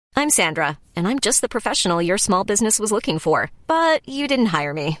I'm Sandra, and I'm just the professional your small business was looking for. But you didn't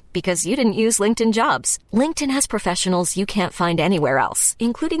hire me because you didn't use LinkedIn Jobs. LinkedIn has professionals you can't find anywhere else,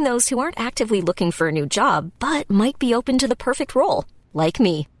 including those who aren't actively looking for a new job, but might be open to the perfect role, like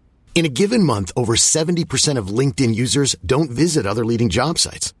me. In a given month, over 70% of LinkedIn users don't visit other leading job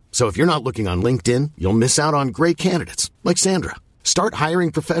sites. So if you're not looking on LinkedIn, you'll miss out on great candidates like Sandra. Start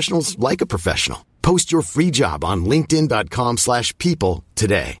hiring professionals like a professional. Post your free job on linkedin.com/people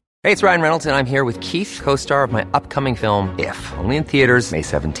today. Hey, it's Ryan Reynolds, and I'm here with Keith, co-star of my upcoming film, If, only in theaters May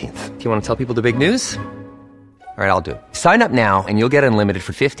 17th. Do you want to tell people the big news? All right, I'll do it. Sign up now and you'll get unlimited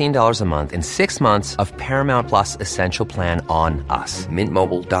for $15 a month and 6 months of Paramount Plus Essential Plan on us.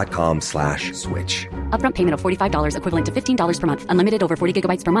 MintMobile.com/switch. Upfront payment of $45 equivalent to $15 per month. Unlimited over 40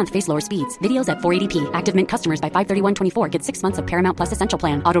 gigabytes per month. Face lower speeds. Videos at 480p. Active Mint customers by 531.24 get 6 months of Paramount Plus Essential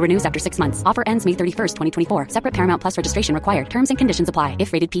Plan. Auto renews after 6 months. Offer ends May 31st, 2024. Separate Paramount Plus registration required. Terms and conditions apply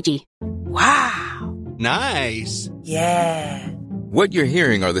if rated PG. Wow. Nice. Yeah. What you're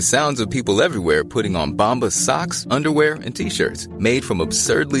hearing are the sounds of people everywhere putting on Bombas socks, underwear, and T-shirts made from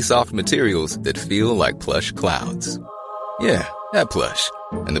absurdly soft materials that feel like plush clouds. Yeah, that plush.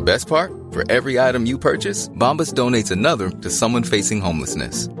 And the best part? For every item you purchase, Bombas donates another to someone facing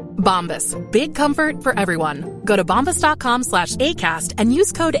homelessness. Bombas. Big comfort for everyone. Go to bombas.com/ACAST and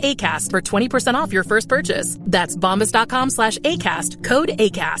use code ACAST for 20% off your first purchase. That's bombas.com/ACAST. Code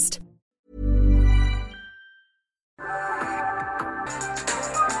ACAST.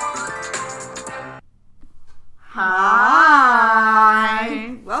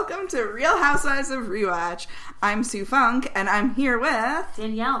 Hi! Welcome to Real Housewives of Rewatch. I'm Sue Funk, and I'm here with...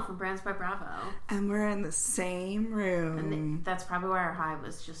 Danielle from Brands by Bravo. And we're in the same room. And that's probably why our hi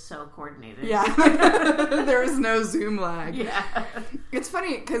was just so coordinated. Yeah. There was no Zoom lag. Yeah. It's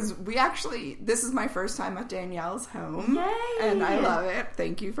funny, because this is my first time at Danielle's home. Yay! And I love it.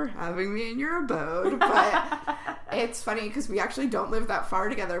 Thank you for having me in your abode. But it's funny, because we actually don't live that far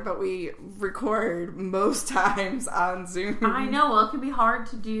together, but we record most times on Zoom. I know. Well, it can be hard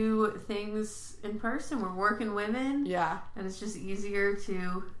to do things in person. We're working women. Yeah. And it's just easier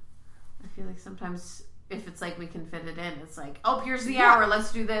to... I feel like sometimes if it's like we can fit it in, it's like, oh, here's the hour,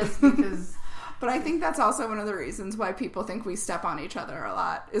 let's do this, because... But I think that's also one of the reasons why people think we step on each other a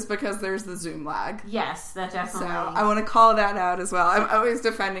lot, is because there's the Zoom lag. Yes, that definitely. So I want to call that out as well. I'm always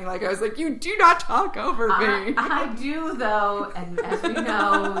defending, I was like, you do not talk over me. I do, though, and as we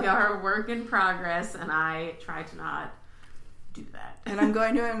know, we are a work in progress, and I try to not do that. And I'm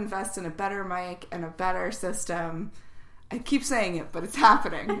going to invest in a better mic and a better system. I keep saying it, but it's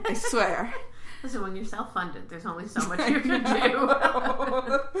happening. I swear. Listen, when you're self-funded, there's only so much you can do.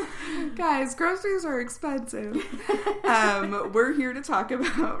 Guys, groceries are expensive. We're here to talk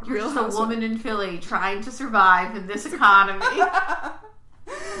about You're Real just Housewives. a woman in Philly trying to survive in this economy.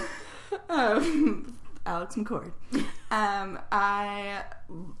 Alex McCord. I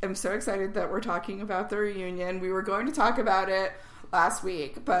am so excited that we're talking about the reunion. We were going to talk about it last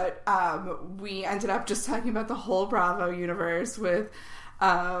week, but we ended up just talking about the whole Bravo universe with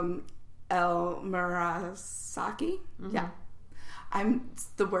El Murasaki. Mm-hmm. Yeah. I'm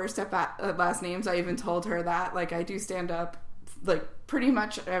the worst at last names. I even told her that. I do stand up pretty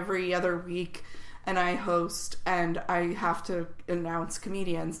much every other week, and I host, and I have to announce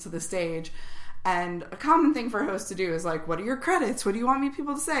comedians to the stage. And a common thing for hosts to do is what are your credits? What do you want me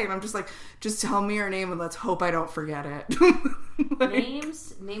people to say? And I'm just just tell me your name and let's hope I don't forget it.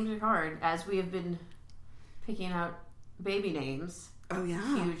 Names are hard, as we have been picking out baby names. Oh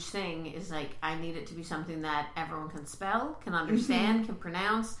yeah. Huge thing is I need it to be something that everyone can spell, can understand, mm-hmm. can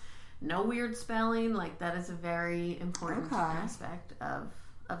pronounce. No weird spelling. That is a very important aspect of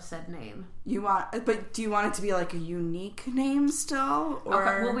said name. But do you want it to be a unique name still? Or?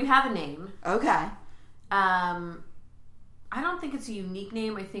 Okay. Well, we have a name. Okay. I don't think it's a unique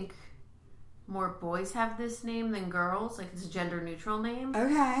name. I think more boys have this name than girls. It's a gender neutral name.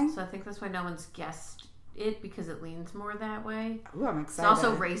 Okay. So I think that's why no one's guessed it, because it leans more that way. Ooh, I'm excited. It's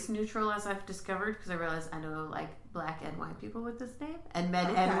also race neutral, as I've discovered, because I realize I know black and white people with this name, and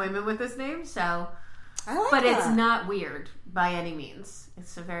men and women with this name. So, but it's not weird by any means.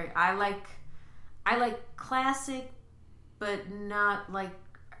 It's a very I like classic, but not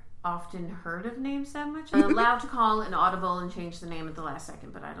often heard of names that much. I'm allowed to call an audible and change the name at the last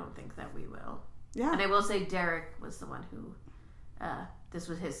second, but I don't think that we will. Yeah. And I will say Derek was the one who this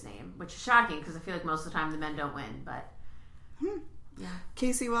was his name, which is shocking because I feel like most of the time the men don't win, but yeah.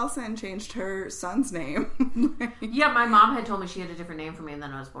 Casey Wilson changed her son's name. Yeah, my mom had told me she had a different name for me, and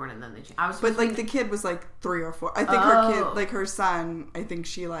then I was born, and then they changed. But the kid was 3 or 4. I think her kid, her son, I think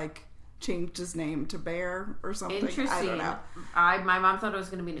she changed his name to Bear or something. Interesting. I don't know. My mom thought it was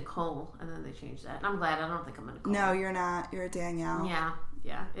going to be Nicole, and then they changed that. And I'm glad. I don't think I'm a Nicole. No, you're not. You're a Danielle.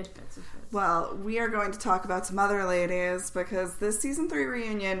 Yeah, it fits. Well, we are going to talk about some other ladies because this season 3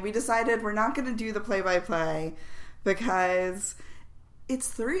 reunion, we decided we're not going to do the play-by-play because it's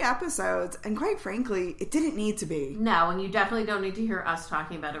 3 episodes, and quite frankly, it didn't need to be. No, and you definitely don't need to hear us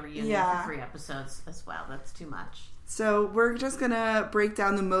talking about a reunion for 3 episodes as well. That's too much. So we're just going to break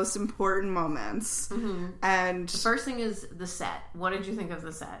down the most important moments. Mm-hmm. And the first thing is the set. What did you think of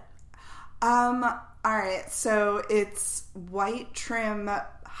the set? Alright, so it's white trim,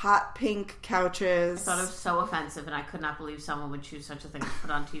 hot pink couches. I thought it was so offensive, and I could not believe someone would choose such a thing to put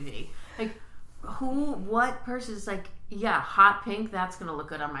on TV. Like, what person is like, yeah, hot pink, that's going to look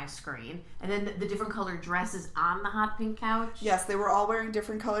good on my screen. And then the different colored dresses on the hot pink couch. Yes, they were all wearing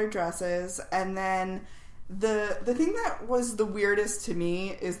different colored dresses. And then the thing that was the weirdest to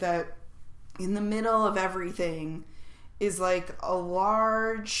me is that in the middle of everything is like a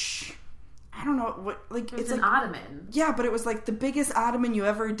large... I don't know what, like, it's like an ottoman. Yeah, but it was like the biggest ottoman you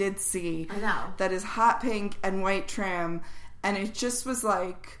ever did see. I know. That is hot pink and white trim. And it just was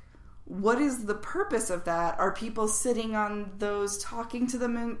like, what is the purpose of that? Are people sitting on those talking to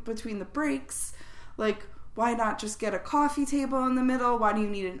them in between the breaks? Like, why not just get a coffee table in the middle? Why do you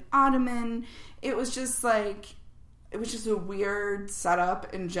need an ottoman? It was just like, it was just a weird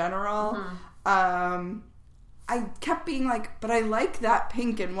setup in general. Mm-hmm. I kept being like, but I like that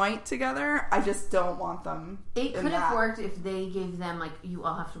pink and white together. I just don't want them. It could have worked if they gave them, like, you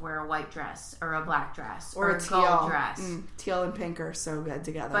all have to wear a white dress or a black dress or a teal gold dress. Teal and pink are so good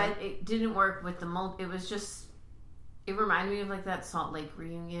together. But it didn't work with the mold. It was just, it reminded me of like that Salt Lake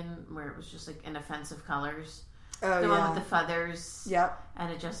reunion where it was just like inoffensive colors. Oh, the one with the feathers. Yep.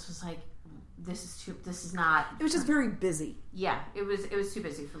 And it just was like, this is not... It was just very busy. Yeah, it was too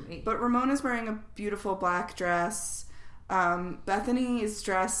busy for me. But Ramona's wearing a beautiful black dress. Bethany's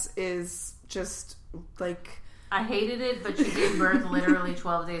dress is just, like... I hated it, but she gave birth literally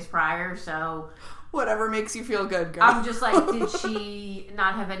 12 days prior, so... Whatever makes you feel good, girl. I'm just like, did she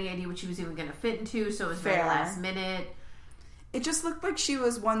not have any idea what she was even going to fit into, so it was very last minute. It just looked like she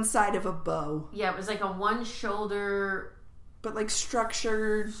was one side of a bow. Yeah, it was like a one shoulder... But like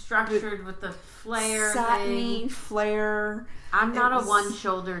structured with the flare satiny thing. Flare. I'm not a one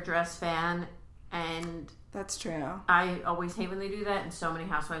shoulder dress fan, and that's true. I always hate when they do that, and so many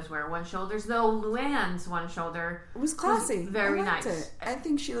housewives wear one shoulders. Though Luann's one shoulder was classy, was very nice. It. I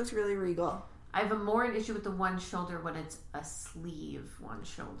think she looked really regal. I have more an issue with the one shoulder when it's a sleeve one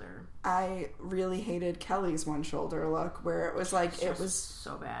shoulder. I really hated Kelly's one shoulder look, where it was like it was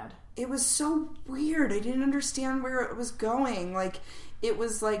so bad. It was so weird. I didn't understand where it was going. Like, it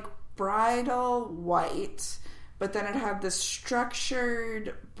was like bridal white, but then it had this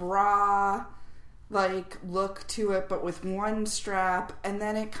structured bra like look to it, but with one strap, and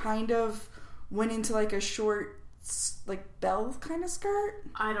then it kind of went into like a short like bell kind of skirt.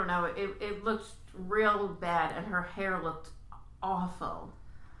 I don't know. It looked real bad, and her hair looked awful.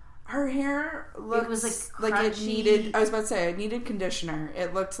 Her hair looked like it needed... I was about to say, it needed conditioner.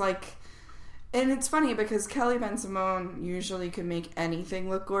 It looked like... And it's funny because Kelly Ben-Simone usually can make anything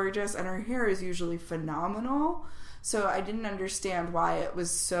look gorgeous, and her hair is usually phenomenal. So I didn't understand why it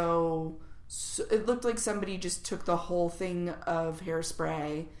was so... It looked like somebody just took the whole thing of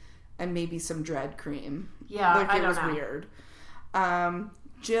hairspray and maybe some dread cream. Yeah, like, I it don't was know. Weird.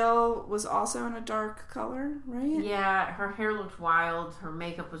 Jill was also in a dark color, right? Yeah, her hair looked wild. Her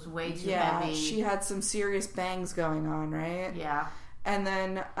makeup was way too heavy. She had some serious bangs going on, right? Yeah. And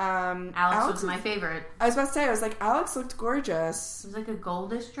then Alex was my favorite. I was about to say, I was like, Alex looked gorgeous. It was like a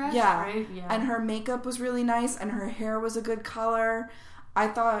goldish dress, yeah. right? Yeah. And her makeup was really nice, and her hair was a good color. I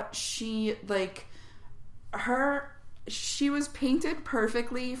thought she was painted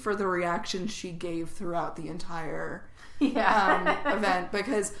perfectly for the reaction she gave throughout the entire event,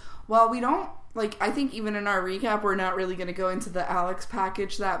 because while we don't, like, I think even in our recap we're not really going to go into the Alex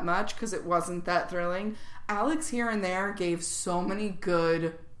package that much because it wasn't that thrilling. Alex here and there gave so many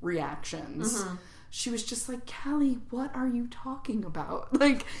good reactions. Mm-hmm. She was just like, Kelly, what are you talking about?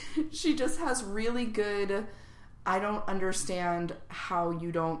 Like, she just has really good, I don't understand how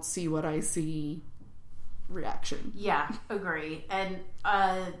you don't see what I see reaction. Yeah, agree. And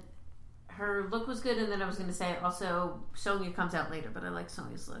her look was good, and then I was going to say also Sonia comes out later, but I like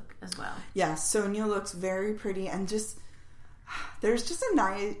Sonia's look as well. Yeah, Sonia looks very pretty, and just there's just a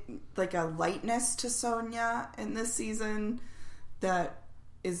nice, like, a lightness to Sonia in this season that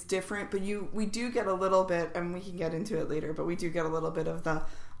is different. But we do get a little bit, and we can get into it later, but we do get a little bit of the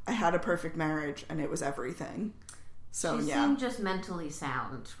I had a perfect marriage and it was everything. So she seemed just mentally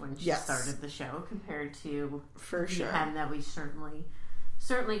sound when she started the show compared to the Pen that we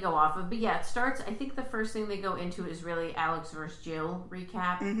certainly go off of. But yeah, it starts, I think the first thing they go into is really Alex versus Jill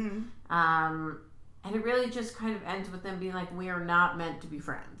recap. Mm-hmm. And it really just kind of ends with them being like, we are not meant to be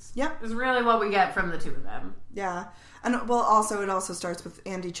friends. Yep. Is really what we get from the two of them. Yeah. And well, also, it also starts with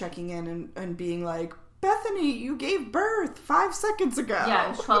Andy checking in and being like, Bethany, you gave birth 5 seconds ago. Yeah, it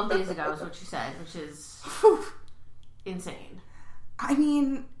was 12 days ago is what she said, which is insane. I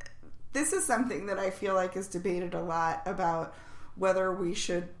mean, this is something that I feel like is debated a lot about whether we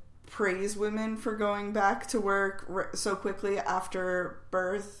should praise women for going back to work so quickly after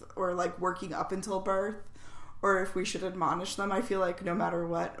birth or like working up until birth, or if we should admonish them. I feel like no matter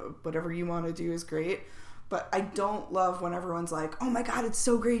what, whatever you want to do is great. But I don't love when everyone's like, oh my God, it's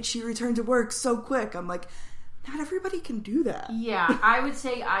so great. She returned to work so quick. I'm like, not everybody can do that. Yeah, I would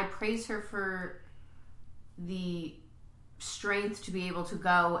say I praise her for the strength to be able to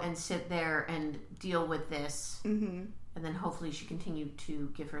go and sit there and deal with this. Mm-hmm. And then hopefully she continued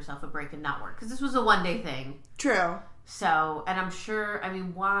to give herself a break and not work. Because this was a one-day thing. True. So, and I'm sure, I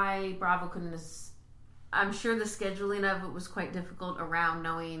mean, why Bravo couldn't... I'm sure the scheduling of it was quite difficult around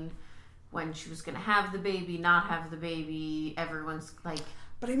knowing when she was going to have the baby, not have the baby. Everyone's like...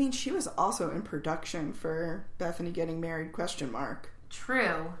 But I mean, she was also in production for Bethany Getting Married, ?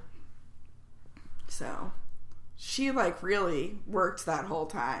 True. So, she like really worked that whole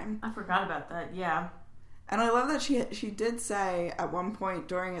time. I forgot about that, yeah. And I love that she did say at one point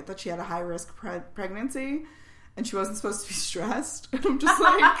during it that she had a high-risk pregnancy and she wasn't supposed to be stressed. And I'm just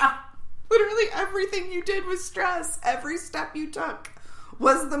like, literally everything you did was stress. Every step you took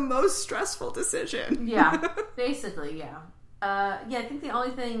was the most stressful decision. Yeah, basically, yeah. Yeah, I think the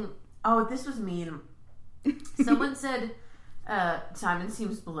only thing... Oh, this was mean. Someone said Simon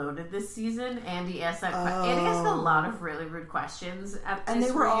seems bloated this season. Andy asked that question. Andy asked a lot of really rude questions at this and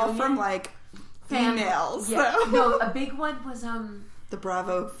they were reunion. all from, like... females. Yeah. No, a big one was the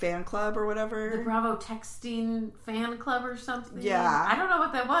Bravo fan club or whatever. The Bravo texting fan club or something. Yeah. I don't know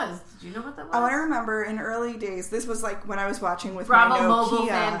what that was. Did you know what that was? Oh, I remember in early days. This was like when I was watching with Bravo my Nokia. Mobile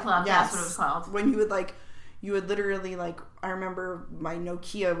Fan Club. Yes. That's what it was called. When you would literally like, I remember my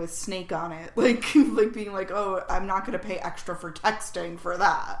Nokia with Snake on it, like being like, oh, I'm not going to pay extra for texting for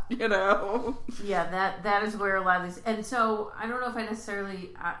that, you know? Yeah, that is where a lot of these, and so I don't know if I necessarily.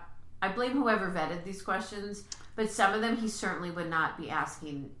 I blame whoever vetted these questions, but some of them he certainly would not be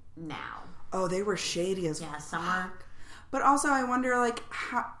asking now. Oh, they were shady as yeah, some are. But also, I wonder, like,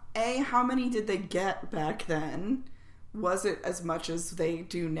 how many did they get back then? Was it as much as they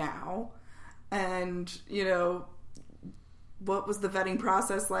do now? And, you know, what was the vetting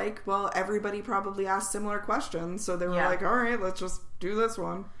process like? Well, everybody probably asked similar questions, so they were like, all right, let's just do this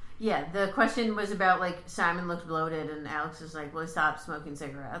one. Yeah, the question was about, like, Simon looked bloated, and Alex was like, well, he stopped smoking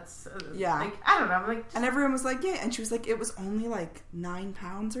cigarettes. Yeah. Like, I don't know. I'm like... And everyone was like, yeah. And she was like, it was only, like, 9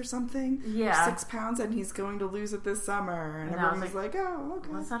 pounds or something. Yeah. 6 pounds, and he's going to lose it this summer. And everyone was like, oh, okay.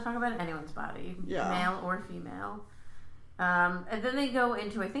 Let's not talk about anyone's body. Yeah. Male or female. And then they go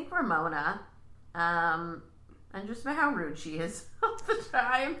into, I think, Ramona. And just about how rude she is all the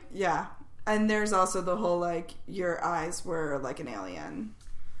time. Yeah. And there's also the whole, like, your eyes were like an alien.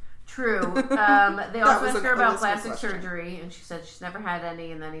 True. They also asked her about plastic surgery, and she said she's never had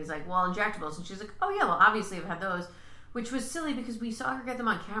any, and then he's like, well, injectables. And she's like, oh, yeah, well, obviously I've had those, which was silly because we saw her get them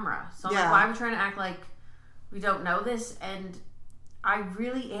on camera. So I'm like, why are we trying to act like we don't know this? And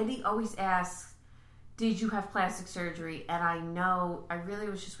Andy always asks, did you have plastic surgery? And I really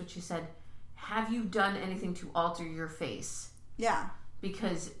was just what she said, have you done anything to alter your face? Yeah.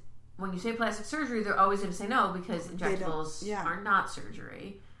 Because when you say plastic surgery, they're always going to say no, because injectables are not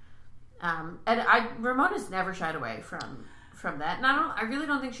surgery. And Ramona's never shied away from that. And I really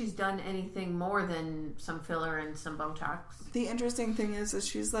don't think she's done anything more than some filler and some Botox. The interesting thing is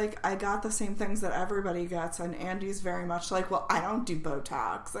she's like, I got the same things that everybody gets, and Andy's very much like, well, I don't do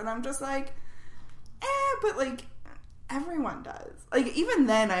Botox. And I'm just like, but like, everyone does. Like, even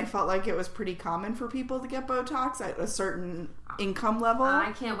then, I felt like it was pretty common for people to get Botox at a certain income level.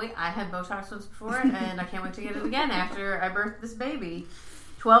 I can't wait. I had Botox once before, and I can't wait to get it again after I birthed this baby.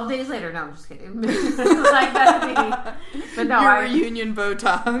 12 days later. No, I'm just kidding. Like that. But no, your reunion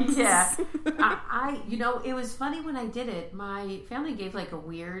Botox. Yeah. It was funny when I did it. My family gave like a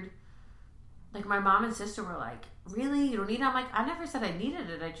weird, like my mom and sister were like, really? You don't need it? I'm like, I never said I needed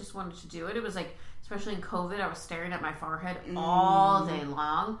it. I just wanted to do it. It was like, especially in COVID, I was staring at my forehead all day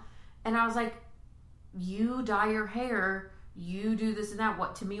long. And I was like, you dye your hair, you do this and that.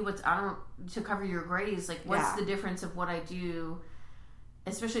 To cover your grays, like what's the difference of what I do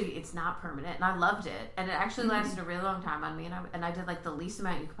especially it's not permanent, and I loved it, and it actually lasted a really long time on me, and I did like the least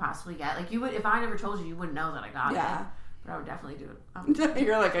amount you could possibly get. Like, you would, if I never told you, you wouldn't know that I got it. But I would definitely do it.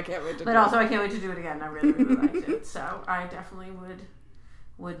 You're like, I can't wait to do it. But also, I can't wait to do it again. I really, really liked it. So I definitely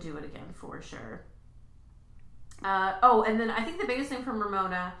would do it again for sure. And then I think the biggest thing from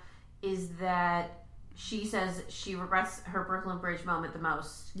Ramona is that she says she regrets her Brooklyn Bridge moment the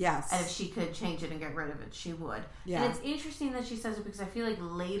most. Yes. And if she could change it and get rid of it, she would. Yeah. And it's interesting that she says it because I feel like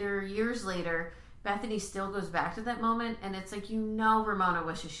years later, Bethany still goes back to that moment, and it's like, Ramona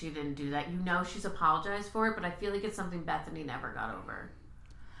wishes she didn't do that. She's apologized for it, but I feel like it's something Bethany never got over.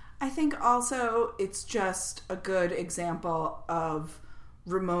 I think also it's just a good example of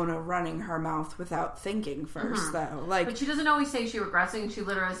Ramona running her mouth without thinking first, though. Like, but she doesn't always say she regrets it, and she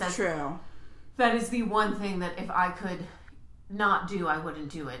literally says, true. That is the one thing that if I could not do, I wouldn't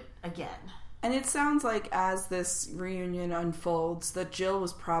do it again. And it sounds like as this reunion unfolds, that Jill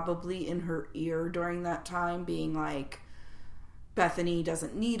was probably in her ear during that time, being like, Bethany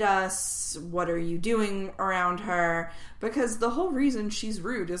doesn't need us. What are you doing around her? Because the whole reason she's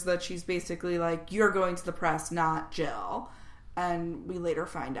rude is that she's basically like, you're going to the press, not Jill. And we later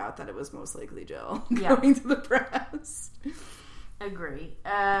find out that it was most likely Jill going to the press. Agree.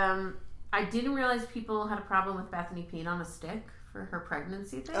 I didn't realize people had a problem with Bethany peeing on a stick for her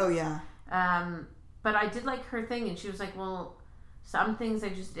pregnancy thing. Oh, yeah. But I did like her thing, and she was like, well, some things I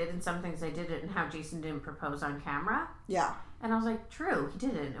just did and some things I didn't, and how Jason didn't propose on camera. Yeah. And I was like, true, he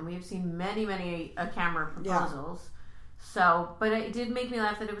didn't. And we've seen many, many camera proposals. Yeah. So, but it did make me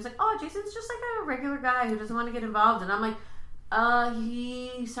laugh that it was like, oh, Jason's just like a regular guy who doesn't want to get involved. And I'm like,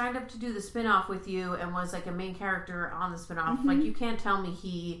 he signed up to do the spinoff with you and was like a main character on the spinoff. Mm-hmm. Like, you can't tell me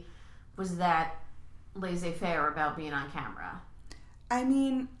he was that laissez-faire about being on camera. I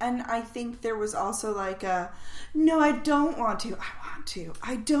mean, and I think there was also like no, I don't want to. I want to.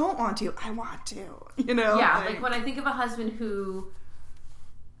 I don't want to. I want to. Yeah, like when I think of a husband who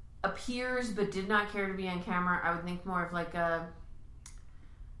appears but did not care to be on camera, I would think more of like a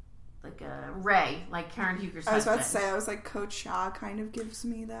Ray, like Karen Huger's husband. I was about to say, I was like, Coach Shaw kind of gives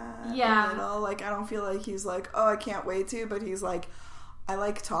me that. Yeah. A little. Like, I don't feel like he's like, oh, I can't wait to, but he's like, I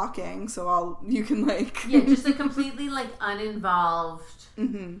like talking, so you can like... Yeah, just a completely like uninvolved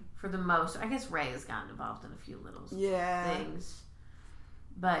for the most. I guess Ray has gotten involved in a few little things.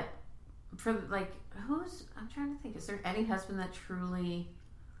 But for like, I'm trying to think, is there any husband that truly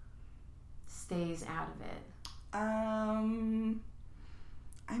stays out of it? I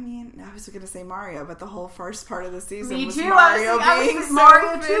mean, I was going to say Mario, but the whole first part of the season Me was too. Mario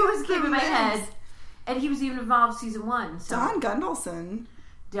Mario too was keeping my head. And he was even involved season 1. So. Don Gundelson.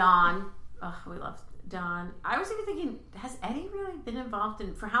 Don. Oh, we love Don. I was even thinking, has Eddie really been involved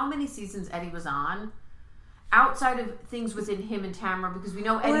in... For how many seasons Eddie was on? Outside of things within him and Tamara, because we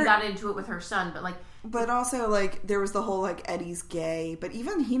know Eddie got into it with her son, but like... But also, like, there was the whole, like, Eddie's gay. But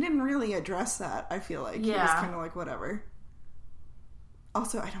even he didn't really address that, I feel like. Yeah. He was kind of like, whatever.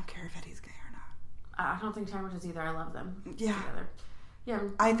 Also, I don't care if Eddie's gay or not. I don't think Tamara does either. I love them together. Yeah.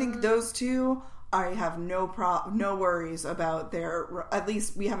 I think those two... I have no worries about their... At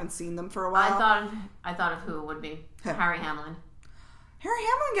least we haven't seen them for a while. I thought of who it would be. Harry Hamlin. Harry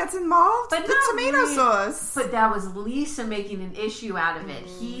Hamlin gets involved. But the tomato sauce. But that was Lisa making an issue out of it.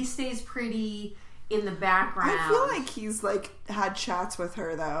 He stays pretty in the background. I feel like he's like had chats with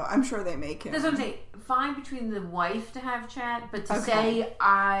her though. I'm sure they make him. That's what I'm saying. Fine between the wife to have chat, but to say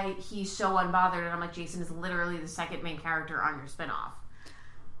he's so unbothered, and I'm like, Jason is literally the second main character on your spinoff.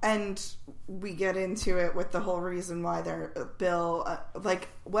 And we get into it with the whole reason why Bill, like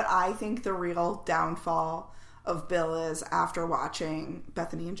what I think the real downfall of Bill is after watching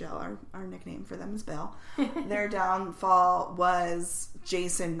Bethany and Jill, our nickname for them is Bill. Their downfall was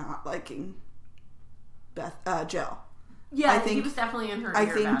Jason not liking Jill. Yeah, I think he was definitely in her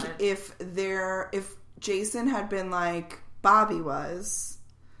ear about it. if Jason had been like Bobby was,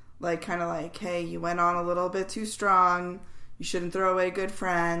 like kind of like, hey, you went on a little bit too strong. You shouldn't throw away good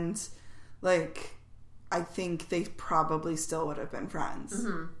friends. Like, I think they probably still would have been friends.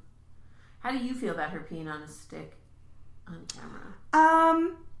 Mm-hmm. How do you feel about her peeing on a stick on camera?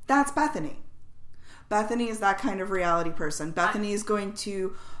 That's Bethany. Bethany is that kind of reality person. Bethany is going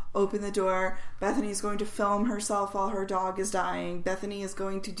to open the door. Bethany is going to film herself while her dog is dying. Bethany is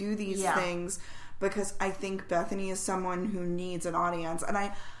going to do these things because I think Bethany is someone who needs an audience. And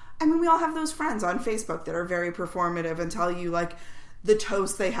I mean, we all have those friends on Facebook that are very performative and tell you, like, the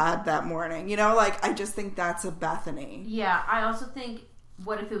toast they had that morning. You know, like, I just think that's a Bethany. Yeah, I also think,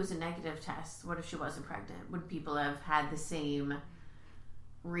 what if it was a negative test? What if she wasn't pregnant? Would people have had the same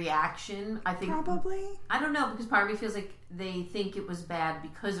reaction. I think probably. I don't know, because part of me feels like they think it was bad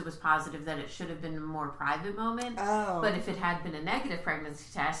because it was positive, that it should have been a more private moment. Oh. But if it had been a negative pregnancy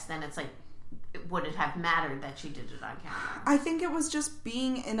test, then it's like, would it have mattered that she did it on camera? I think it was just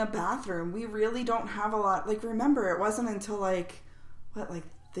being in a bathroom. We really don't have a lot. Like, remember, it wasn't until like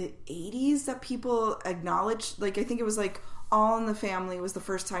the 80s that people acknowledged. Like, I think it was like All in the Family was the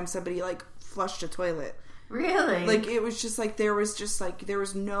first time somebody like flushed a toilet. Really? Like, it was just like there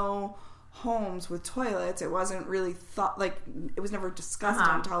was no homes with toilets. It wasn't really thought, like, it was never discussed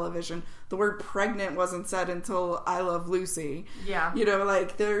on television. The word pregnant wasn't said until I Love Lucy. Yeah. You know,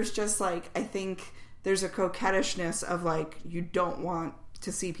 like, there's just like, I think there's a coquettishness of like, you don't want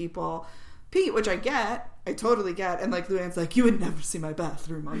to see people pee, which I totally get. And like, Luann's like, you would never see my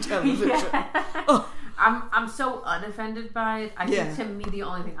bathroom on television. Yeah. Oh. I'm so unoffended by it. I think, to me, the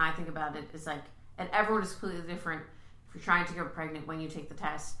only thing I think about it is like, and everyone is completely different. If you're trying to get pregnant when you take the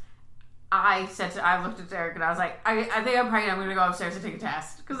test, I looked at Derek and I was like, I think I'm pregnant. I'm going to go upstairs and take a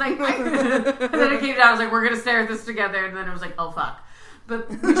test. Because and then it came down. I was like, we're going to stare at this together. And then it was like, oh fuck. But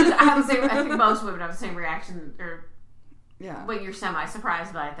which is, I think most women have the same reaction, or when you're semi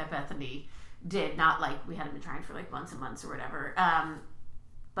surprised by it, that Bethany did. Not like we hadn't been trying for like months and months or whatever.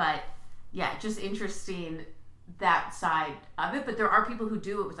 But yeah, just interesting, that side of it. But there are people who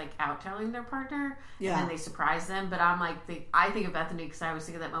do it with like out telling their partner, and then they surprise them. But I'm like, I think of Bethany because I was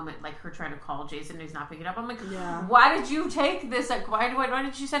thinking that moment, like her trying to call Jason and he's not picking up. I'm like, why did you take this? Like, why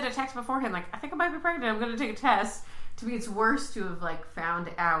did you send a text beforehand? Like, I think I might be pregnant. I'm going to take a test. To me, it's worse to have like found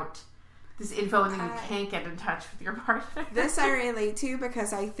out this info and then you can't get in touch with your partner. This I relate to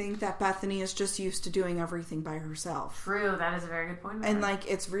because I think that Bethany is just used to doing everything by herself. True, that is a very good point. And like,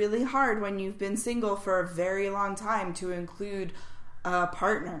 it's really hard when you've been single for a very long time to include a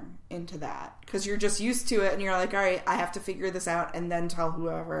partner into that, because you're just used to it and you're like, all right, I have to figure this out and then tell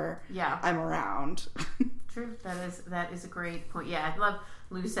whoever I'm around. True, that is a great point. Yeah, I love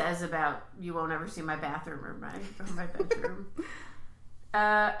Lou says about, you won't ever see my bathroom or my bedroom.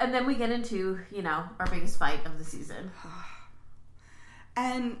 And then we get into, our biggest fight of the season.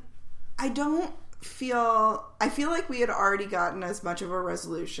 And I feel like we had already gotten as much of a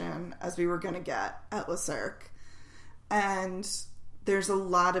resolution as we were going to get at Le Cirque. And there's a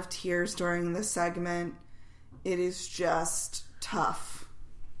lot of tears during this segment. It is just tough.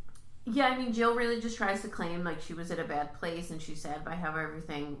 Yeah, I mean, Jill really just tries to claim like she was at a bad place and she's sad by how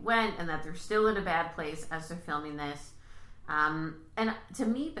everything went and that they're still in a bad place as they're filming this. And to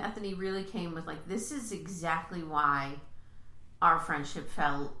me, Bethany really came with like, this is exactly why our friendship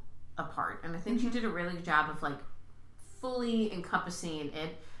fell apart. And I think she did a really good job of like fully encompassing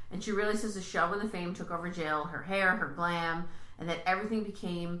it. And she really says the show and the fame took over Jill, her hair, her glam, and that everything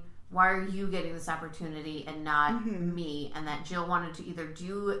became, why are you getting this opportunity and not me? And that Jill wanted to either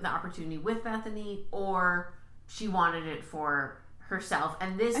do the opportunity with Bethany or she wanted it for herself.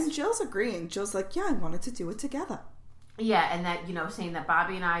 And Jill's agreeing. Jill's like, yeah, I wanted to do it together. Yeah, and that, saying that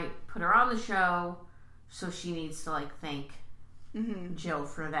Bobby and I put her on the show, so she needs to, like, thank Jill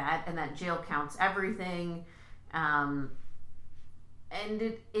for that, and that Jill counts everything. And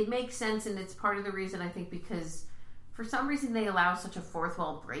it makes sense, and it's part of the reason, I think, because for some reason they allow such a fourth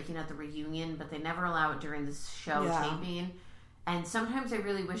wall breaking at the reunion, but they never allow it during the show taping. And sometimes I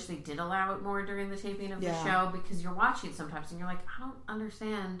really wish they did allow it more during the taping of the show, because you're watching it sometimes, and you're like, I don't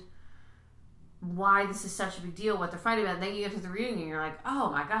understand why this is such a big deal, what they're fighting about. And then you get to the reunion and you're like,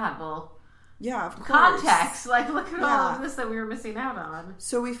 oh my god, well, of course. Context. Like, look at all of this that we were missing out on.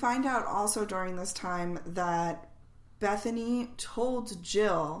 So we find out also during this time that Bethany told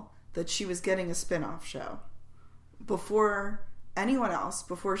Jill that she was getting a spin-off show before anyone else,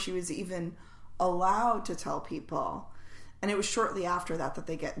 before she was even allowed to tell people. And it was shortly after that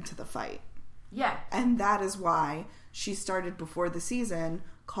they get into the fight. Yeah. And that is why she started before the season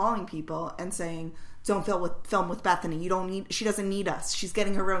calling people and saying, don't film with Bethany. She doesn't need us. She's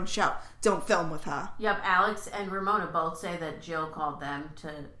getting her own show. Don't film with her. Yep, Alex and Ramona both say that Jill called them to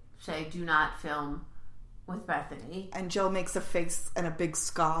say, do not film with Bethany. And Jill makes a face and a big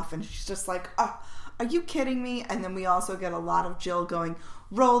scoff, and she's just like, oh, are you kidding me? And then we also get a lot of Jill going,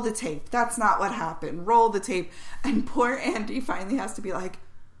 roll the tape. That's not what happened. Roll the tape. And poor Andy finally has to be like,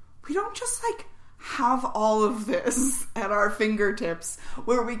 we don't just like have all of this at our fingertips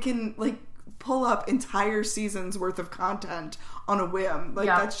where we can like pull up entire seasons worth of content on a whim. Like,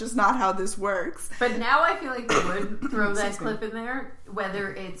 that's just not how this works. But now I feel like they would throw that clip in there,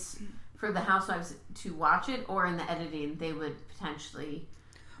 whether it's for the housewives to watch it or in the editing, they would potentially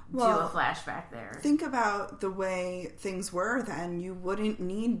do a flashback there. Think about the way things were then. You wouldn't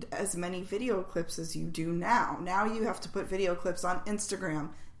need as many video clips as you do now. Now you have to put video clips on Instagram,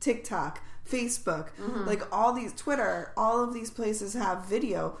 TikTok, Facebook, like all these, Twitter, all of these places have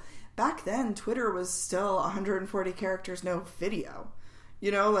video. Back then, Twitter was still 140 characters, no video.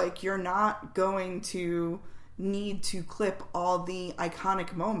 You know, like, you're not going to need to clip all the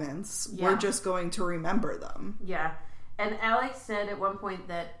iconic moments. Yeah. We're just going to remember them. Yeah. And Alex said at one point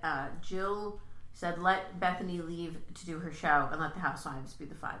that Jill said, let Bethany leave to do her show and let the housewives be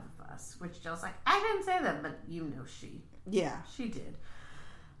the five of us. Which Jill's like, I didn't say that, but you know she. Yeah. She did.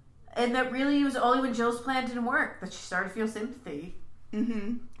 And that really was only when Jill's plan didn't work that she started to feel sympathy.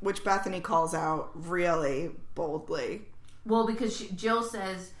 Mm-hmm. Which Bethany calls out really boldly. Well, because Jill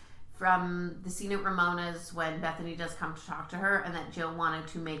says from the scene at Ramona's when Bethany does come to talk to her and that Jill wanted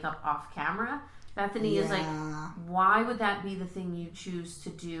to make up off camera, Bethany is like, why would that be the thing you choose to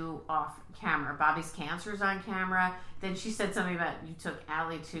do off camera? Bobby's cancer's on camera. Then she said something about you took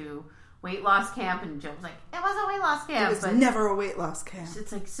Allie to weight loss camp, and Jill was like, it was a weight loss camp. It was never a weight loss camp.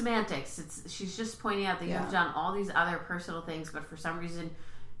 It's like semantics. She's just pointing out that you've done all these other personal things, but for some reason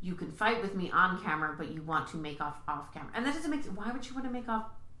you can fight with me on camera, but you want to make off camera. And that doesn't make sense. Why would you want to make off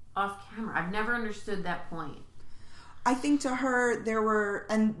camera? I've never understood that point. I think to her, there were,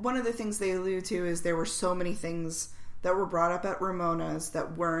 and one of the things they allude to is there were so many things that were brought up at Ramona's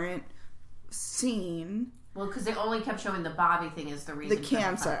that weren't seen. Well, because they only kept showing the Bobby thing as the reason. The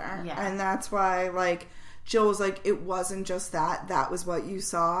cancer. And that's why, like, Jill was like, it wasn't just that. That was what you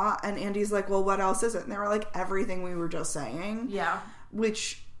saw. And Andy's like, well, what else is it? And they were like, everything we were just saying. Yeah.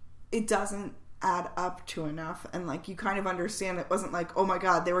 Which it doesn't add up to enough. And, like, you kind of understand it wasn't like, oh my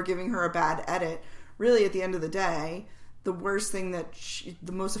God, they were giving her a bad edit. Really, at the end of the day, the worst thing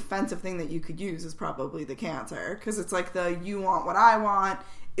the most offensive thing that you could use is probably the cancer. Because it's like you want what I want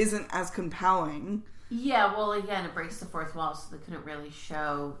isn't as compelling. Yeah, well, again, it breaks the fourth wall, so they couldn't really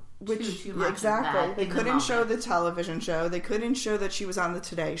show too much exactly. of that. They couldn't show the television show. They couldn't show that she was on the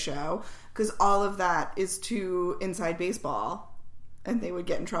Today Show, because all of that is too inside baseball, and they would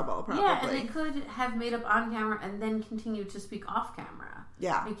get in trouble, probably. Yeah, and they could have made up on camera and then continue to speak off camera.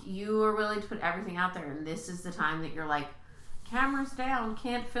 Yeah. Like, you are willing to put everything out there, and this is the time that you're like, cameras down,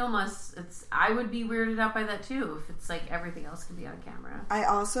 can't film us. I would be weirded out by that too if it's like everything else can be on camera. I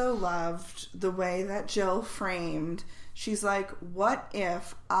also loved the way that Jill framed. She's like, what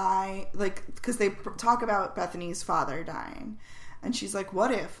if because they talk about Bethany's father dying, and she's like,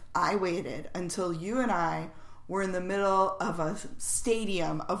 what if I waited until you and I were in the middle of a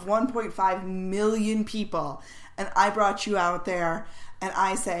stadium of 1.5 million people, and I brought you out there, and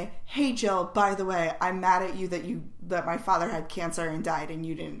I say, hey, Jill, by the way, I'm mad at you that my father had cancer and died and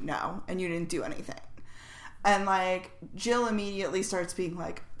you didn't know and you didn't do anything. And, like, Jill immediately starts being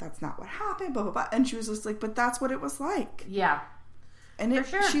like, that's not what happened, blah, blah, blah. And she was just like, but that's what it was like. Yeah. And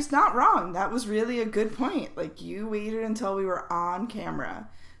she's not wrong. That was really a good point. Like, you waited until we were on camera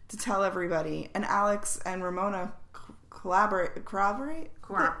to tell everybody. And Alex and Ramona corroborate?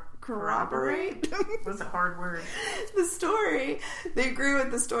 Was a hard word. The story. They agree with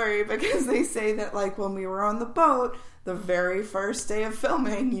the story because they say that, like, when we were on the boat, the very first day of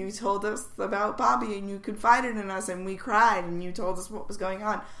filming, you told us about Bobby and you confided in us and we cried and you told us what was going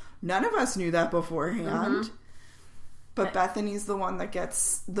on. None of us knew that beforehand. Mm-hmm. But Bethany's the one that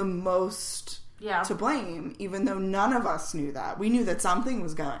gets the most to blame, even though none of us knew that. We knew that something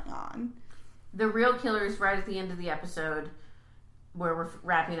was going on. The real killer is right at the end of the episode, where we're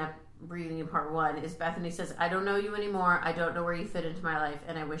wrapping up reading in part one, is Bethany says, I don't know you anymore. I don't know where you fit into my life,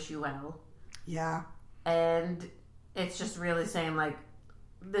 and I wish you well. Yeah. And it's just really saying, like,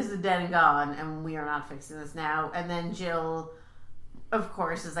 this is dead and gone, and we are not fixing this now. And then Jill, of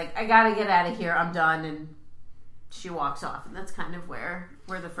course, is like, I gotta get out of here. I'm done. And she walks off. And that's kind of where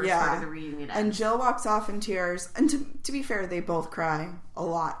the first part of the reunion ends. And Jill walks off in tears. And to be fair, they both cry a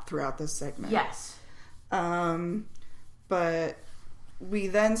lot throughout this segment. Yes. But we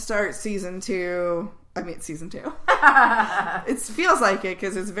then start season two. It feels like it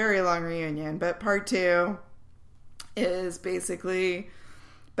because it's a very long reunion. But part two is basically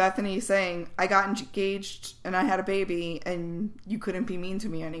Bethany saying, I got engaged and I had a baby and you couldn't be mean to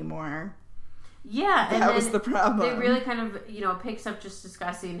me anymore. Yeah. That was the problem. It really kind of, picks up just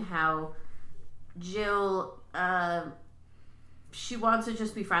discussing how Jill, she wants to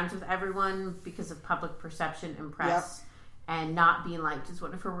just be friends with everyone because of public perception and press. Yep. And not being liked is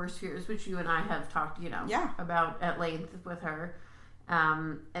one of her worst fears, which you and I have talked, about at length with her.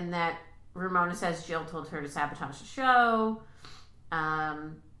 And that Ramona says Jill told her to sabotage the show.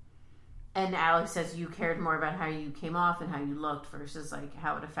 And Alex says you cared more about how you came off and how you looked versus like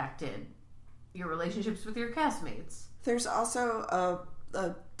how it affected your relationships with your castmates. There's also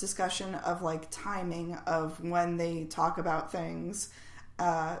a discussion of like timing of when they talk about things,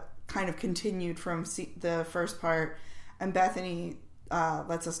 kind of continued from the first part. And Bethany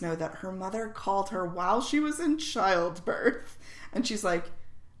lets us know that her mother called her while she was in childbirth. And she's like,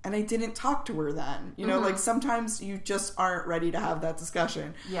 and I didn't talk to her then. You know, like sometimes you just aren't ready to have that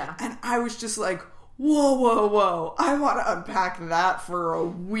discussion. Yeah. And I was just like, whoa. I want to unpack that for a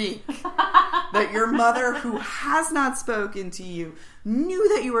week. That your mother, who has not spoken to you,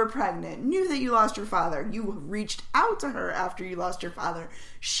 knew that you were pregnant, knew that you lost your father. You reached out to her after you lost your father.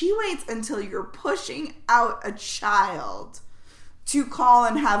 She waits until you're pushing out a child to call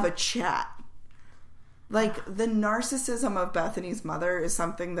and have a chat. Like, the narcissism of Bethany's mother is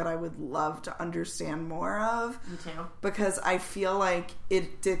something that I would love to understand more of. Me too. Because I feel like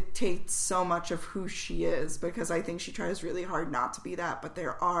it dictates so much of who she is. Because I think she tries really hard not to be that. But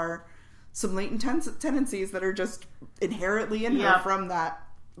there are some latent tendencies that are just inherently in her from that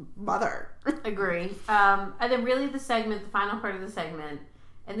mother. Agree. And then really the final part of the segment,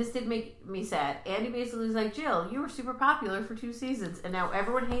 and this did make me sad. Andy basically was like, Jill, you were super popular for 2 seasons, and now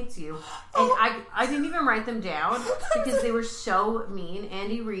everyone hates you. And I didn't even write them down because they were so mean.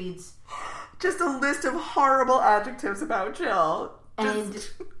 Andy reads just a list of horrible adjectives about Jill. And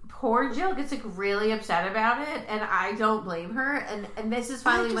poor Jill gets like really upset about it, and I don't blame her. And this is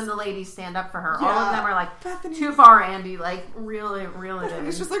finally when the ladies stand up for her. Yeah, all of them are like, Bethany, too far, Andy. Like, really it in.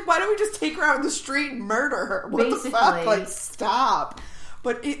 It's just like, why don't we just take her out in the street and murder her? What basically. the fuck? Like, stop.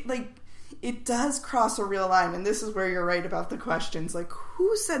 But it does cross a real line, and this is where you're right about the questions. Like,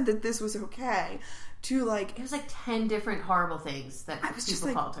 who said that this was okay? To like, it was like 10 different horrible things that I was people just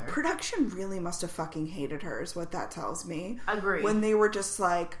like, called her. Production really must have fucking hated her, is what that tells me. Agree. When they were just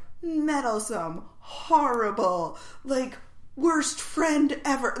like, meddlesome, horrible, like, worst friend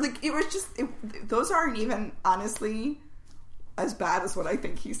ever. Like, it was just, those aren't even, honestly, as bad as what I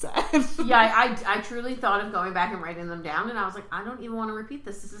think he said. Yeah, I truly thought of going back and writing them down, and I was like, I don't even want to repeat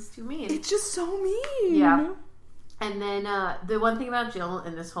this. This is too mean. It's just so mean. Yeah. And then the one thing about Jill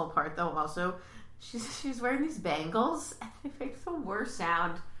in this whole part, though, also, she's wearing these bangles, and they make the worst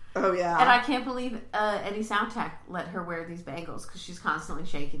sound. Oh, yeah. And I can't believe any sound tech let her wear these bangles, because she's constantly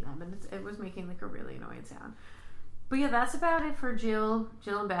shaking them, and it was making like a really annoying sound. But yeah, that's about it for Jill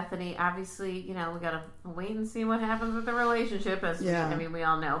and Bethany. Obviously, you know, we gotta wait and see what happens with the relationship. We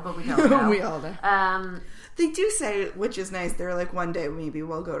all know, but we don't know. We all know. They do say, which is nice, they're like, one day maybe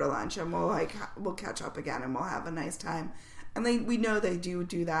we'll go to lunch and we'll catch up again and we'll have a nice time. And we know they do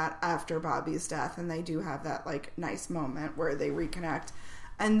that after Bobby's death, and they do have that like nice moment where they reconnect.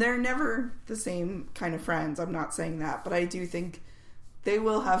 And they're never the same kind of friends. I'm not saying that, but I do think they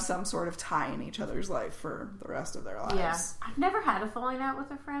will have some sort of tie in each other's life for the rest of their lives. Yeah. I've never had a falling out with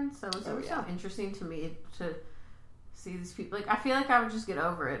a friend, so it was so interesting to me to see these people. Like, I feel like I would just get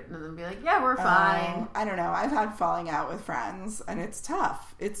over it and then be like, yeah, we're fine. I don't know. I've had falling out with friends, and it's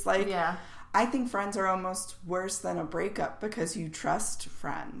tough. It's like, I think friends are almost worse than a breakup because you trust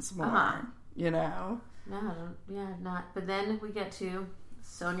friends more, you know? No, not. But then we get to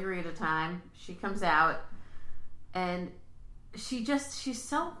Sonia Rita time. She comes out, and she's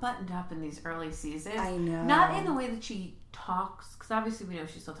so buttoned up in these early seasons. I know. Not in the way that she talks, because obviously we know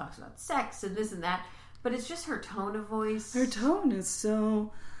she still talks about sex and this and that, but it's just her tone of voice. Her tone is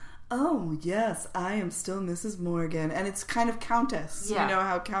so, oh, yes, I am still Mrs. Morgan. And it's kind of Countess. Yeah. You know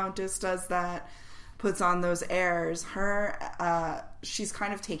how Countess does that, puts on those airs. She's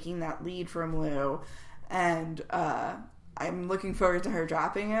kind of taking that lead from Lou, and I'm looking forward to her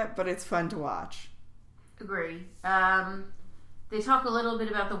dropping it, but it's fun to watch. Agree. They talk a little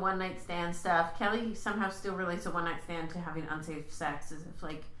bit about the one-night stand stuff. Kelly somehow still relates a one-night stand to having unsafe sex, as if,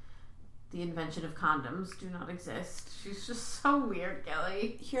 like, the invention of condoms do not exist. She's just so weird,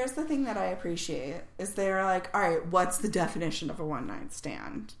 Kelly. Here's the thing that I appreciate, is they're like, all right, what's the definition of a one-night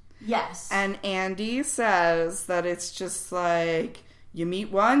stand? Yes. And Andy says that it's just like, you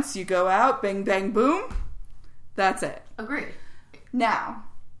meet once, you go out, bang, bang, boom. That's it. Agree. Now,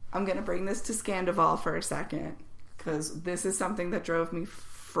 I'm going to bring this to Scandival for a second, because this is something that drove me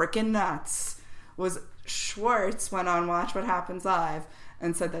freaking nuts. Was Schwartz went on Watch What Happens Live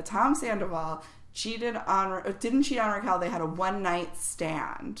and said that Tom Sandoval didn't cheat on Raquel. They had a one-night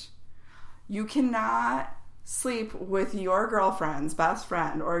stand. You cannot sleep with your girlfriend's best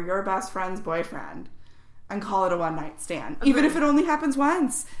friend or your best friend's boyfriend and call it a one-night stand. Agreed. Even if it only happens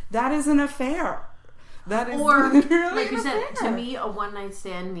once. That is an affair. That is literally like you said, to me, a one-night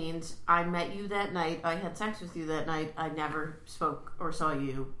stand means I met you that night, I had sex with you that night, I never spoke or saw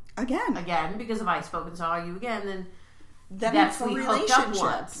you Again. Because if I spoke and saw you again, then that's we hooked up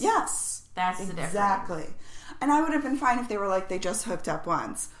once. Yes. That's the difference. Exactly. And I would have been fine if they were like, they just hooked up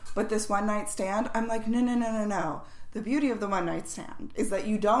once. But this one night stand, I'm like, no. The beauty of the one night stand is that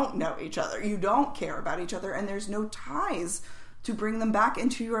you don't know each other. You don't care about each other. And there's no ties to bring them back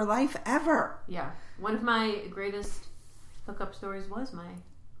into your life ever. Yeah. One of my greatest hookup stories was my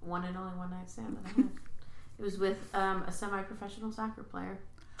one and only one night stand that I had. It was with a semi-professional soccer player.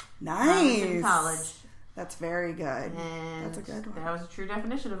 Nice. In college. That's very good. And that's a good one. That was a true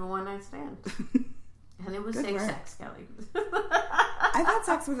definition of a one night stand. And it was safe sex, Kelly. I've had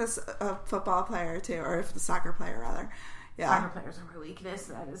sex with a football player too, or the soccer player rather. Yeah. Soccer players are my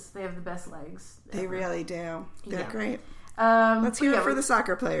weakness. They have the best legs. They really do. They're great. Let's hear it for the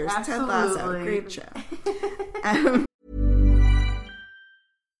soccer players. Absolutely. Ted Lasso, great show.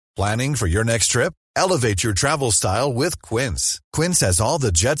 Planning for your next trip? Elevate your travel style with Quince. Quince has all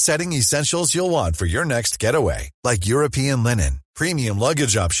the jet-setting essentials you'll want for your next getaway, like European linen, premium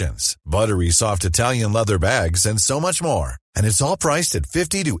luggage options, buttery soft Italian leather bags, and so much more. And it's all priced at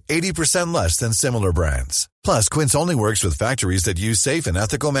 50 to 80% less than similar brands. Plus, Quince only works with factories that use safe and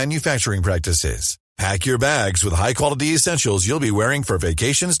ethical manufacturing practices. Pack your bags with high-quality essentials you'll be wearing for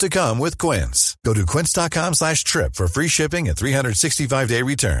vacations to come with Quince. Go to quince.com/trip for free shipping and 365-day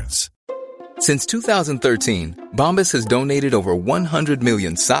returns. Since 2013, Bombas has donated over 100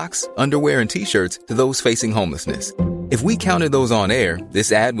 million socks, underwear, and T-shirts to those facing homelessness. If we counted those on air,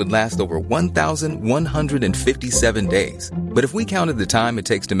 this ad would last over 1,157 days. But if we counted the time it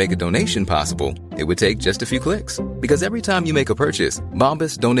takes to make a donation possible, it would take just a few clicks. Because every time you make a purchase,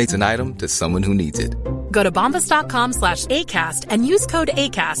 Bombas donates an item to someone who needs it. Go to bombas.com/ACAST and use code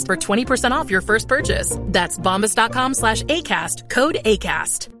ACAST for 20% off your first purchase. That's bombas.com/ACAST, code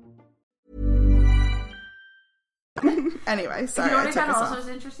ACAST. Anyway, sorry. You know what I found also was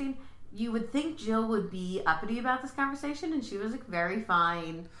interesting? You would think Jill would be uppity about this conversation, and she was like very